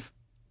Facebook Live?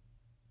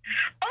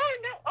 Oh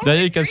no. Oh, Then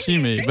you it's can see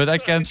really me, but I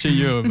Facebook. can't see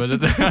you. But Oh,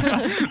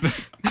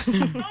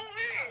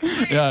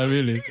 wait. yeah,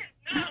 really.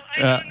 No, I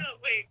Yeah. don't know.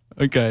 Wait.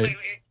 Okay. Wait.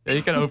 Yeah,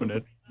 you can open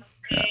it.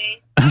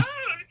 Okay. Oh,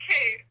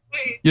 okay.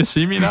 Wait. You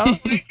see me now? Where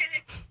can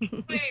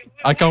wait.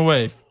 I can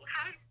wave.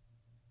 How?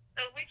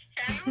 Which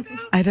channel?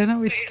 I don't know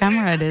which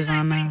camera it is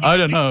on now. I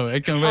don't know. I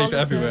can All wave of them.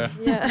 everywhere.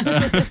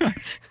 Yeah.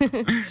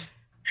 wait.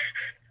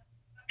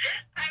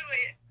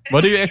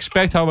 What do you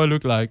expect how I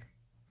look like?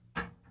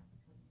 I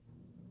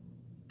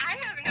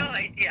have no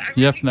idea. I'm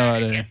You have no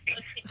really bad at idea.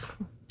 guessing.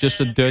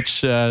 Just a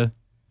Dutch,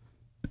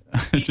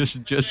 just a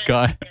Dutch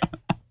guy.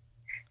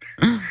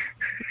 I'm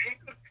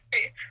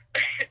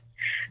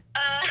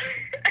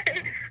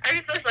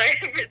so sorry.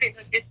 I'm really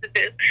not used to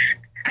this.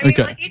 I mean,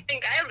 Okay. what do you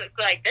think I look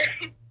like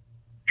then?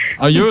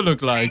 Oh, you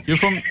look like you're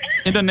from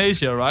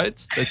Indonesia, right?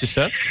 That you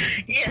said.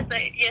 Yes,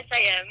 I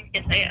am.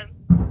 Yes, I am.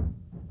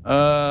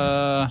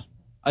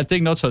 I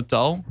think not so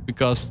tall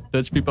because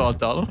Dutch people are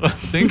tall. I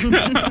think.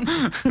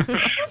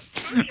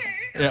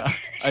 Yeah,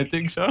 I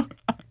think so.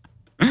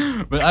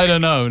 But I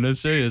don't know. That's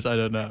serious. I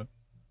don't know.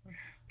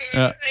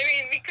 Yeah. I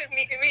mean, we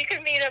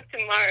could meet up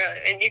tomorrow,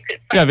 and you could.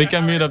 Yeah, find we out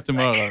can how meet I up look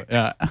like. tomorrow.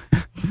 Yeah.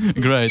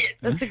 Great.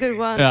 That's a good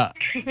one. Yeah.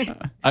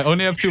 I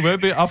only have to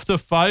work after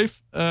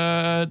 5.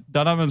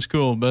 Then I'm in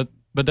school, but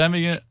then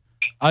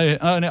I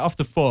only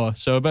after 4.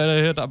 So, but I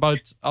heard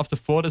about after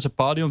 4 there's a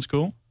party on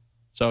school,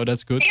 so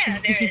that's good. Yeah,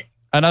 there is.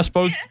 And I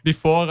spoke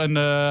before and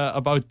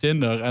about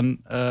Tinder and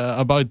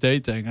about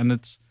dating, and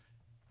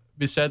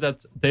we said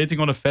that dating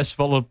on a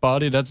festival or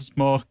party that's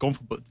more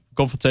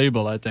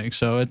comfortable. I think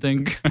so. I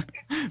think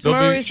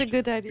Tomorrow is a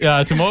good idea.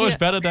 yeah, tomorrow is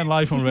better than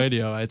live on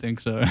radio. I think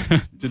so.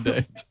 To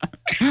date.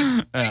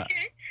 Yeah.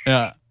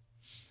 Yeah.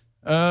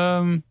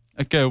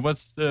 Okay.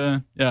 What's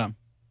the Yeah,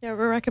 we'll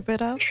wrap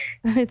it up.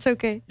 It's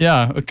okay.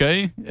 Yeah.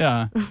 Okay.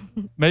 Yeah.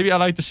 Maybe I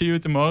like to see you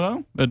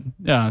tomorrow. But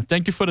yeah,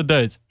 thank you for the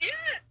date.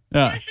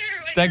 Yeah. Sure,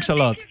 why Thanks not?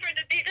 a lot. Thank you for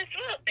the date as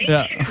well. Thank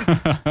Yeah.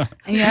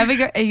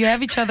 you. And you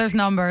have each other's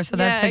number, so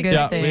that's Yeah, a good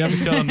Yeah. thing. We have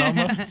each other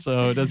number,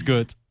 so that's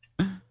good.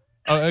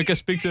 Oh, I can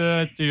speak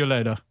to you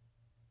later.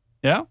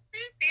 Yeah.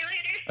 See you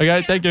later.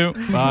 Okay. Thank you.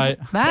 Bye.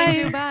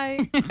 Bye.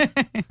 Bye.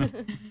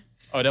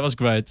 Oh, that was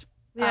great.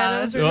 Yeah,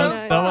 that was so really Well,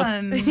 nice. that was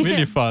fun.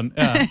 really fun.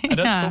 Yeah. And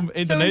that's Yeah. from So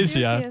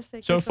Indonesia.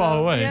 enthusiastic So as far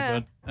well. away. Yeah.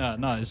 But yeah,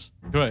 nice.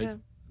 Great. Yeah.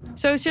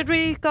 So should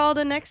we call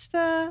the next?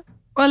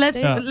 Well,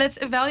 let's Yeah. let's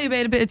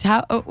evaluate a bit.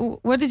 How?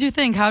 What did you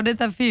think? How did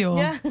that feel?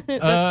 Yeah.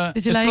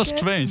 Did you it like was it?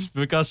 strange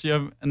because you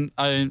have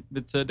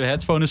the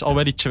headphone is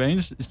already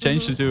changed. It's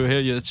changed to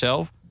hear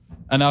yourself,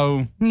 and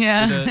now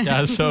Yeah.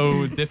 yeah,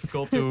 so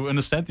difficult to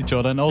understand each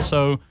other. And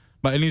also,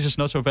 my English is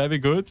not so very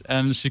good,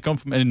 and she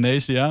comes from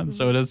Indonesia,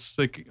 so that's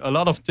like a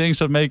lot of things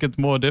that make it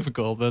more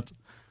difficult. But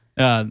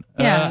yeah,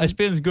 Yeah. I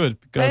experienced good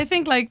But because I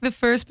think like the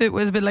first bit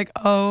was a bit like,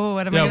 oh,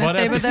 what am I Yeah, going what to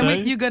I say? have But to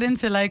then say- you got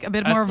into like a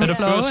bit more of a the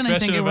flow, first and I think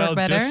question it worked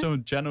about better. just so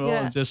general,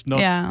 Yeah. and just not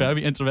Yeah.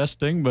 very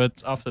interesting.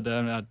 But after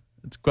that, yeah,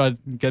 it's quite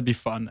can be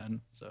fun,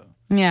 and so.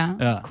 Yeah.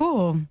 Yeah.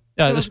 Cool.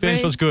 Yeah, It the was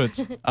experience was great.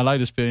 good. I like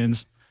the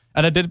experience.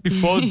 And I did it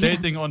before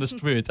dating on the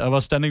street. I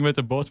was standing with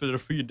a board with a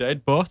free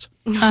date board.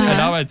 And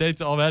now I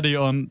date already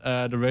on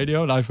the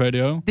radio, live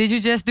radio. Did you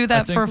just do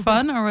that think- for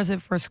fun, or was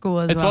it for school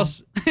as It well?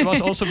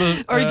 was also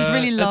the, Or you just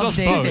really it love was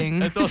both.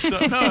 dating. It was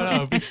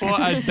no. Before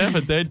I never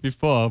date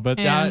before, but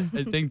yeah,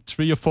 I think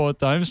 3 or 4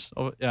 times.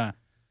 Yeah,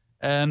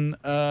 and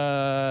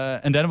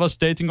then I was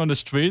dating on the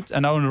street,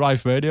 and now on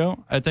live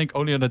radio. I think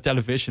only on the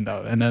television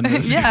now. And then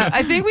Yeah,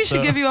 I think we should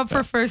So- give you up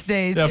for first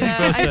dates. Yeah, for Yeah,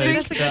 first I think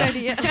dates. that's a good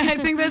idea. I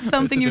think that's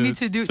something you need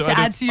to do So to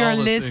I add did to your all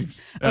the list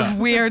things. of Yeah.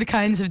 weird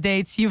kinds of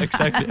dates you've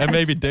Exactly, had. and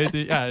maybe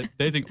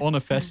dating on a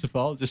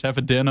festival. Just have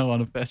a dinner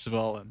on a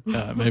festival,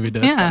 and maybe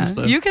that. kind of Yeah,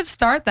 stuff. you could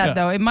start that Yeah.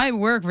 though. It might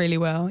work really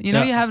well. You know,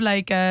 Yeah. you have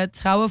like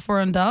trouwen voor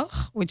een dag,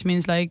 which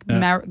means like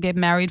Yeah. get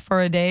married for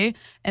a day,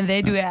 and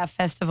they do have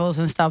festivals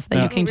and stuff that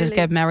Yeah. you can just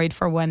Really? get married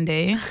for one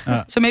day.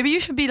 Yeah. So maybe you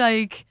should be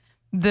like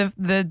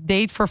the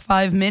date for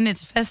 5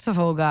 minutes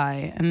festival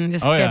guy and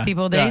just get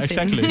people dating. Yeah,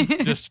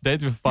 exactly. Just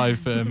date for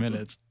 5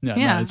 minutes. Yeah,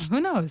 Yeah, nice. who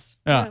knows?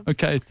 Yeah.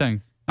 Okay.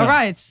 Thanks. All Yeah.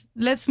 right,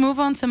 let's move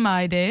on to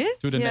my date.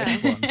 To the Yeah.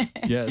 next one.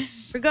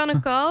 Yes. We're gonna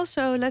call,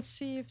 so let's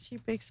see if she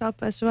picks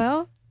up as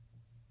well.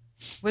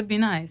 Would be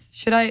nice.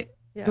 Should I?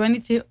 Yeah. Do I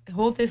need to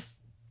hold this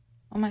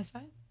on my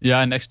side?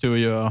 Yeah, next to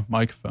your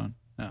microphone.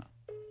 Yeah.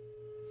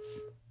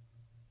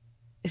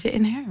 Is it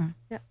in here?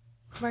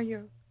 Where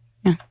you?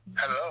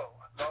 Hello,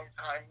 long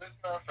time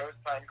listener, first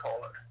time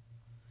caller.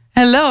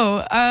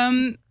 Hello.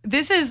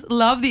 This is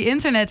Love the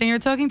Internet, and you're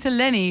talking to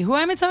Lenny. Who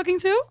am I talking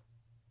to?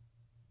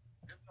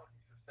 You're talking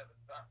to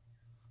Celestin.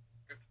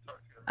 Good to talk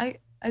to you.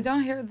 I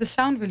don't hear the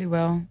sound really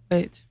well.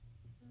 Wait.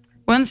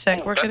 One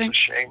sec. We're That's getting. a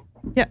shame.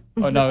 Yeah.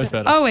 Oh, now it's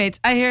better. Oh wait,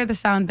 I hear the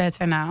sound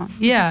better now.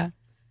 Yeah.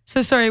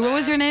 So sorry. What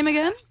was your name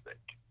again?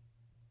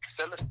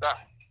 Celestin.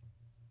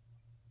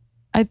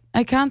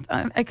 I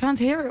can't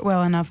hear it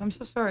well enough. I'm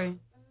so sorry.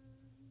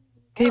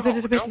 Can you put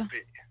it a bit? Don't be.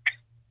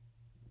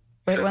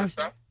 Wait one Celestin,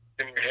 sec.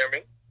 can you hear me?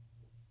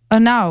 Oh,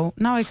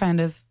 now I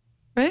kind of.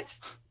 Right?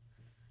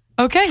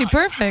 Okay,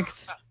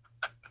 perfect.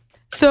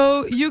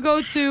 So you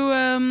go to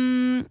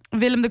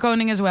Willem de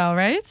Koning as well,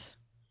 right?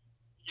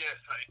 Yes,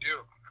 I do.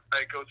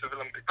 I go to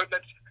Willem. But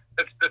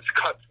let's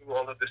cut through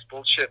all of this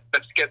bullshit.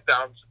 Let's get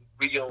down to the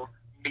real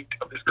meat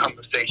of this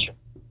conversation.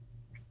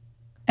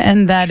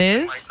 And that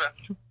is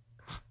Minecraft.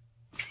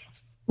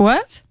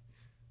 what?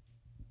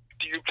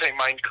 Do you play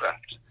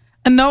Minecraft?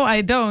 No, I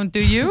don't. Do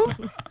you?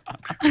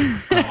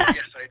 Yes,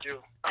 I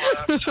do.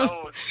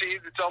 See,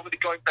 it's already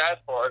going bad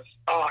for us.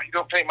 Oh, you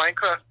don't play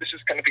Minecraft? This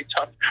is going to be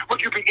tough.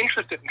 Would you be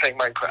interested in playing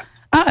Minecraft?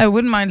 I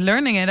wouldn't mind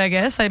learning it, I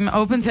guess. I'm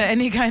open to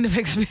any kind of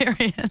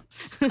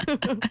experience.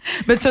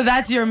 But so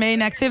that's your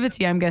main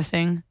activity, I'm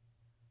guessing.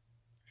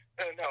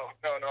 No.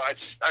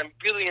 I'm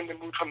really in the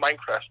mood for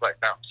Minecraft right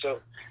now. So,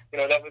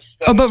 that was...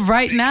 But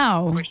right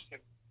now?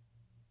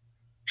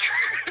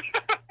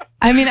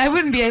 I mean, I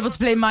wouldn't be able to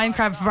play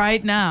Minecraft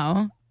right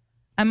now.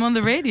 I'm on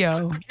the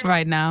radio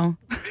right now.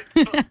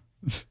 The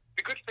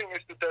good thing is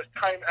that there's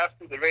time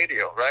after the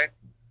radio, right?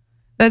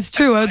 That's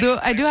true. I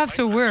do have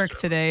to work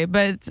today,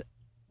 but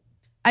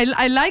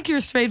I like your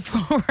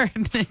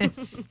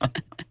straightforwardness.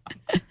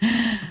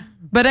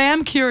 But I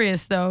am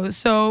curious, though.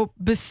 So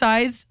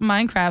besides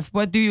Minecraft,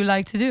 what do you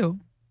like to do?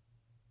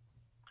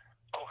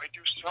 Oh, I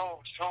do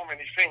so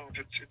many things.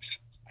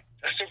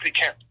 I simply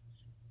can't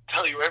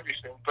tell you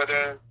everything, but...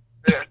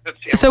 let's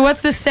see. So what's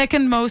the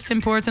second most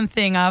important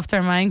thing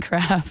after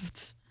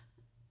Minecraft?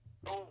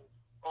 Oh,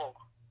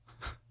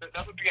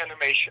 that would be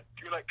animation.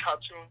 Do you like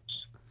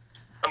cartoons?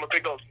 I'm a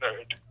big old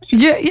nerd.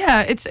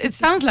 Yeah, it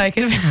sounds like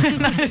it.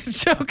 No, I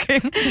was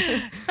joking.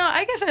 No,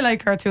 I guess I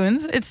like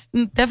cartoons. It's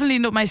definitely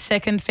not my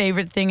second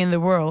favorite thing in the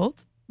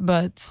world,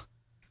 but...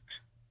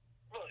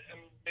 Well,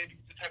 maybe you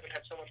just haven't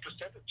had someone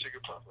present it to you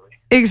properly.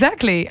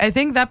 Exactly. I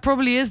think that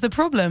probably is the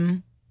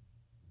problem.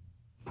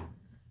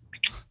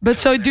 But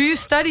so do you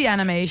study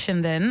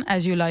animation then,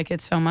 as you like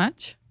it so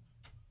much?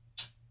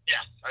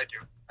 Yes, I do.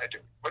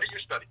 What do you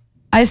study?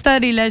 I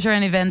study leisure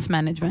and events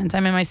management.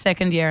 I'm in my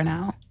second year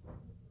now.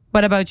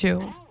 What about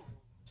you?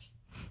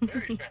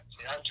 Very fancy.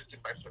 I'm just in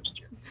my first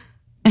year.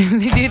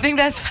 Do you think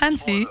that's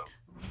fancy?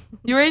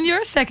 You're in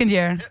your second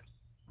year? Yes.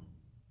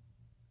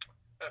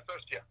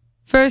 First year.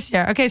 First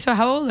year. Okay, so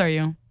how old are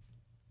you?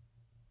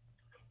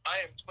 I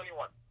am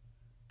 21.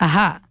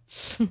 Aha.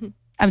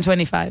 I'm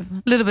 25.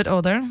 A little bit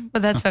older,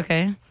 but that's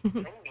okay.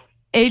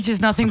 Age is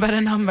nothing but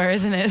a number,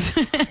 isn't it?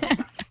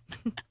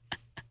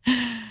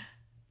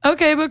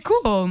 Okay, but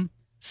cool.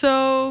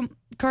 So,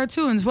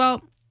 cartoons.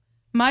 Well,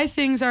 my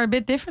things are a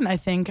bit different, I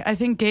think. I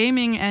think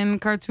gaming and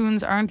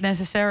cartoons aren't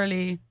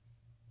necessarily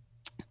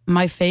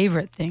my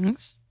favorite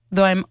things,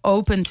 though I'm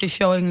open to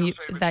showing you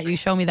that you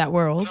show me that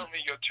world. Tell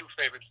me your two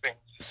favorite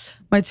things.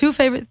 My two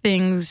favorite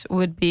things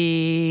would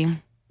be,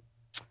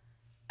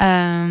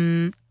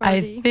 I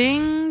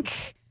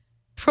think,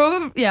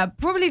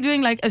 probably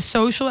doing like a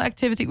social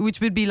activity, which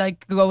would be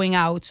like going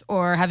out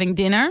or having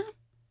dinner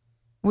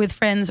with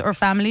friends or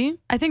family.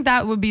 I think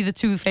that would be the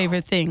two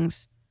favorite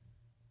things.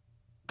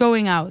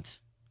 Going out,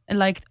 and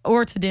like,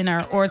 or to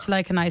dinner, or to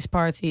like a nice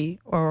party,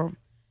 or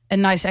a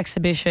nice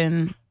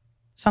exhibition,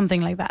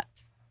 something like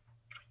that.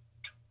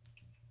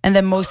 And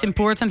then most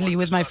importantly,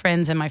 with my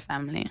friends and my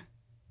family.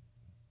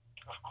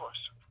 Of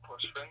course,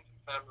 friends and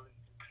family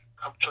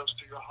come close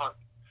to your heart.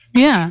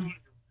 Yeah.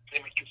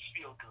 They make you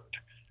feel good.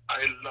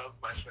 I love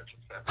my friends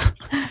and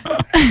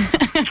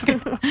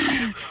family.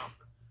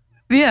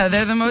 Yeah,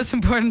 they're the most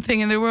important thing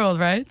in the world,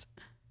 right?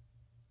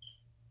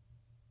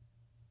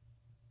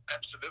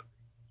 Absolutely.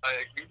 I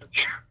agree with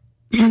you.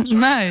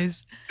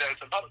 Nice.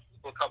 There's a lot of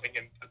people coming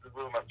into the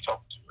room I'm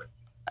talking to.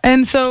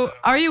 And so,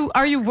 are you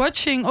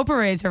watching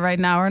Operator right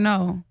now or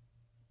no?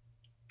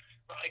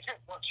 Well, I can't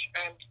watch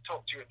and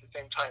talk to you at the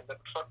same time. That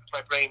fucks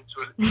my brain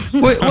to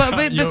Well,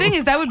 but the thing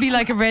is, that would be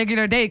like a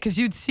regular date because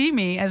you'd see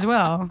me as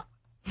well.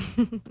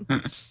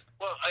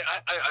 Well,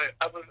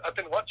 I've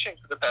been watching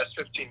for the past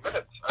 15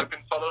 minutes. I've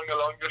been following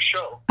along your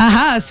show.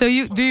 Aha, so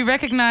do you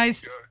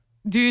recognize,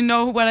 do you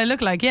know what I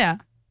look like? Yeah.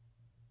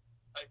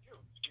 I do.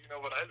 Do you know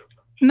what I look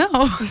like? No,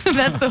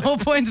 that's the whole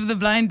point of the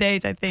blind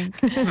date, I think.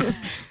 I am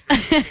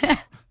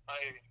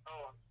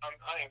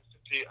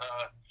simply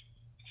a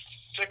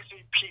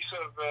sexy piece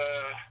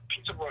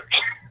of work.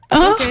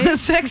 Oh, a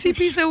sexy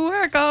piece of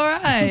work. All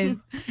right.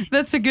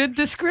 That's a good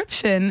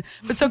description.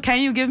 But so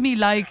can you give me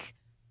like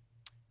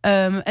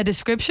a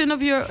description of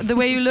the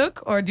way you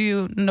look, or do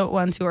you not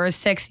want to, or a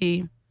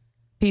sexy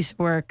piece of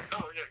work?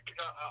 Oh, yeah.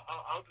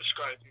 I'll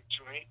describe you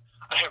to me.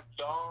 I have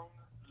long,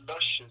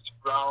 luscious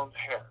brown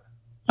hair.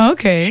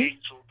 Okay.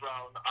 Hazel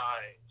brown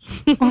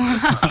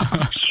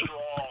eyes.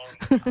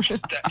 Strong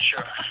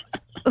stature.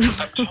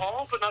 I'm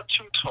tall, but not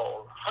too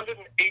tall.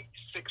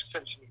 186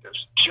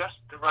 centimeters. Just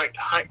the right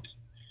height.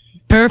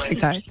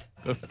 Perfect height.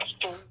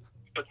 Full,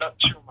 but not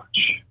too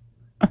much.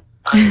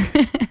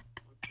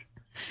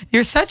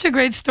 You're such a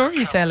great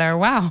storyteller.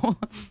 Wow.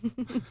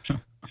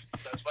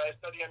 That's why I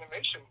study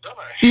animation, don't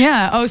I?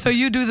 Yeah. Oh, so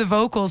you do the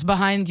vocals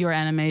behind your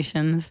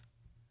animations.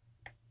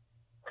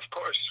 Of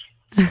course.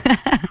 Who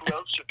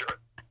else should do it?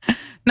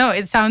 No,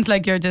 it sounds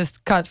like you're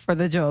just cut for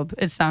the job.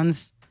 It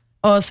sounds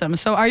awesome.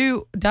 So are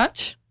you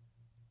Dutch?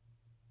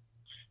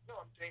 No,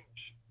 I'm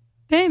Danish.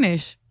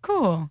 Danish.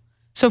 Cool.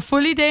 So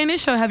fully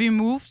Danish? So have you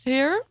moved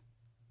here?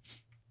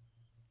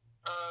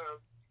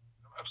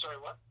 I'm sorry,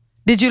 what?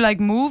 Did you like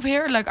move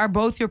here? Like, are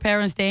both your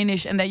parents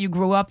Danish and that you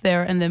grew up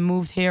there and then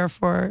moved here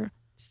for...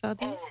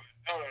 Studies. Oh,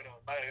 no.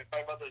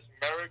 my mother is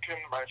American,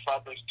 my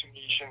father is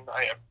Tunisian.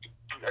 I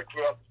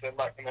grew up in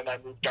Denmark, and then I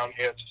moved down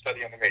here to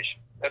study animation.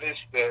 That is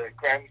the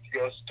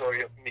grandiose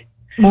story of me.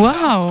 How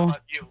Wow.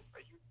 about you?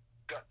 Are you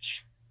Dutch?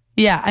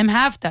 Yeah, I'm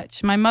half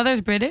Dutch. My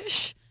mother's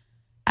British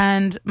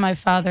and my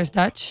father's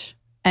Dutch.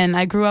 And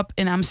I grew up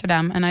in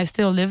Amsterdam and I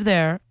still live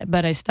there,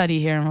 but I study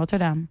here in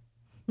Rotterdam.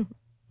 Ooh,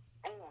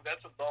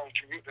 that's a long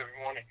commute every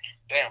morning.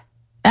 Damn.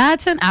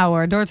 That's an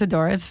hour door to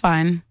door. It's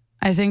fine.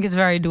 I think it's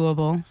very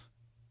doable.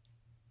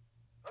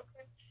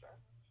 Okay.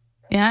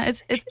 Yeah,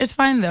 it's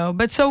fine though.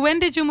 But so when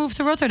did you move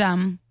to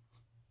Rotterdam?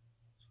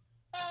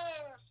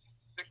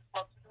 6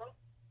 months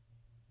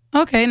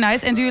ago. Okay,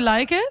 nice. And do you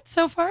like it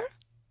so far?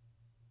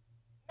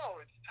 No,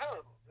 it's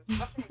terrible. There's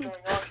nothing going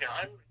on here.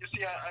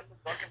 I'm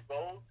a rock and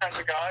roll kind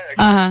of guy. I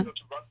Uh-huh. go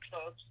to rock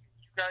clubs.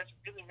 You guys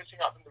are really missing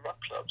out on the rock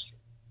clubs.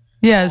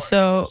 Yeah, Oh,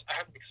 so I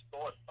haven't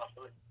explored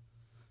properly.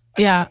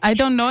 yeah, I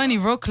don't know any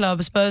rock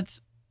clubs, but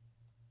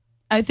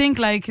I think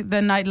like the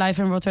nightlife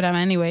in Rotterdam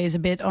anyway is a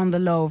bit on the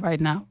low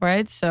right now,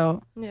 right?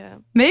 So Yeah.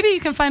 maybe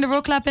you can find a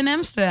rock club in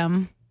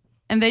Amsterdam.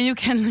 And then you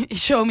can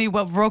show me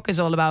what rock is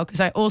all about,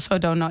 because I also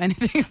don't know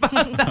anything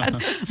about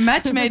that.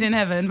 Match made in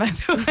heaven, by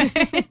the way.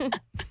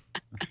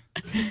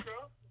 There you go.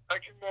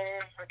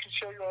 I can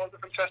show you all the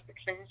fantastic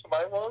things in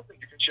my world, and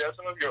you can share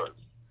some of yours.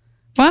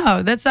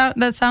 Wow,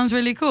 that sounds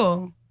really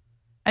cool.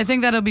 I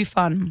think that'll be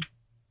fun.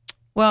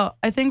 Well,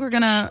 I think we're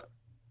gonna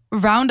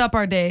round up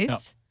our date,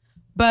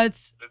 but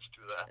Let's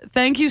do that.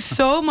 thank you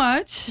so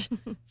much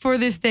for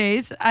this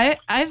date.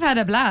 I've had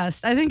a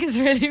blast. I think it's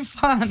really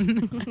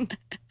fun.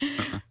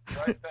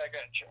 Right back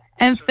at you.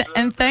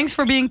 And thanks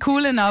for being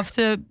cool enough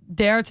to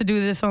dare to do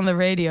this on the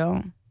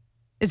radio.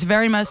 It's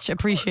very much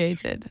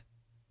appreciated.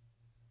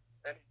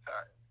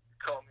 Anytime.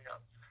 Call me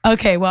up.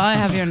 Okay, well, I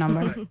have your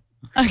number.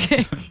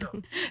 Okay.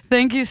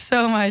 Thank you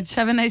so much.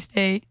 Have a nice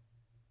day.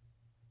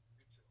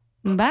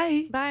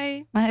 Bye.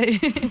 Bye. Bye.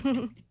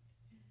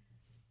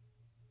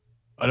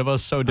 But it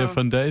was so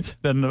different date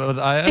than what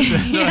I had.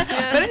 Yeah,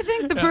 but I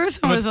think the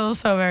person was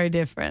also very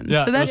different.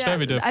 Yeah, so it was that's,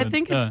 very different. I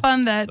think it's Yeah.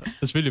 fun that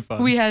It's really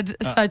fun. we had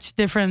such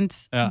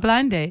different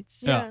blind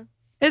dates. Yeah.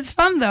 It's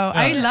fun though.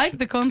 I Yeah. like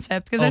the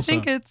concept because I Also,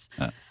 think it's.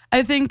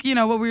 I think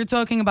what we were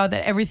talking about,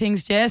 that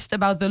everything's just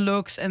about the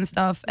looks and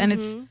stuff, and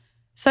it's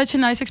such a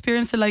nice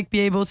experience to like be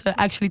able to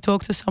actually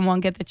talk to someone,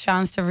 get the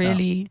chance to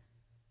really,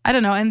 I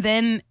don't know, and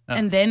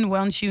then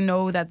once you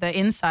know that the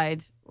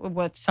inside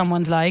what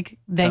someone's like,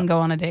 then go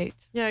on a date.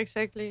 Yeah,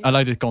 exactly. I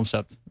like the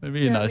concept.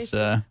 Really Yeah, nice.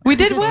 We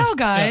did well,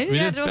 guys. we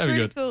Yeah, did that was very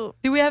really good. cool.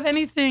 Do we have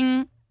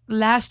anything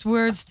last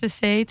words to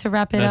say to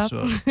wrap it That's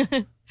up?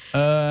 what.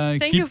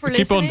 Thank you for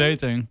keep on listening.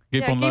 dating.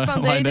 Keep Yeah, on keep on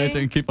online dating.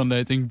 dating. Keep on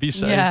dating. Be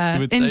safe. Yeah,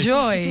 Do it safe.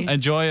 enjoy.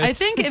 Enjoy it. I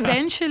think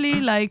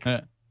eventually, like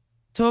Yeah.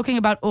 talking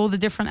about all the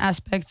different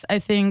aspects, I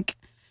think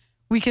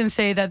we can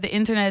say that the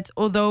internet,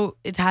 although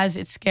it has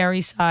its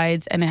scary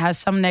sides and it has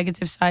some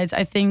negative sides,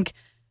 I think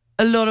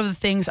a lot of the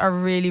things are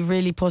really,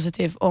 really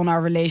positive on our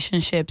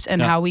relationships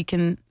and how we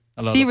can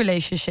A lot see of-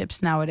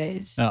 relationships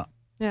nowadays. Yeah.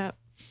 Yeah.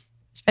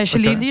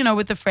 Especially, Okay.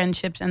 with the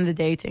friendships and the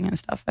dating and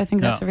stuff. I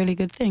think that's a really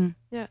good thing.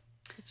 Yeah.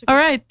 It's a All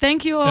good- right.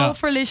 Thank you all Yeah.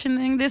 for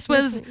listening. This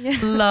was Listen, yeah.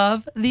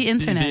 Love the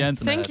Internet. The internet.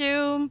 Thank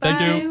you. Thank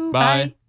Bye. you. Bye.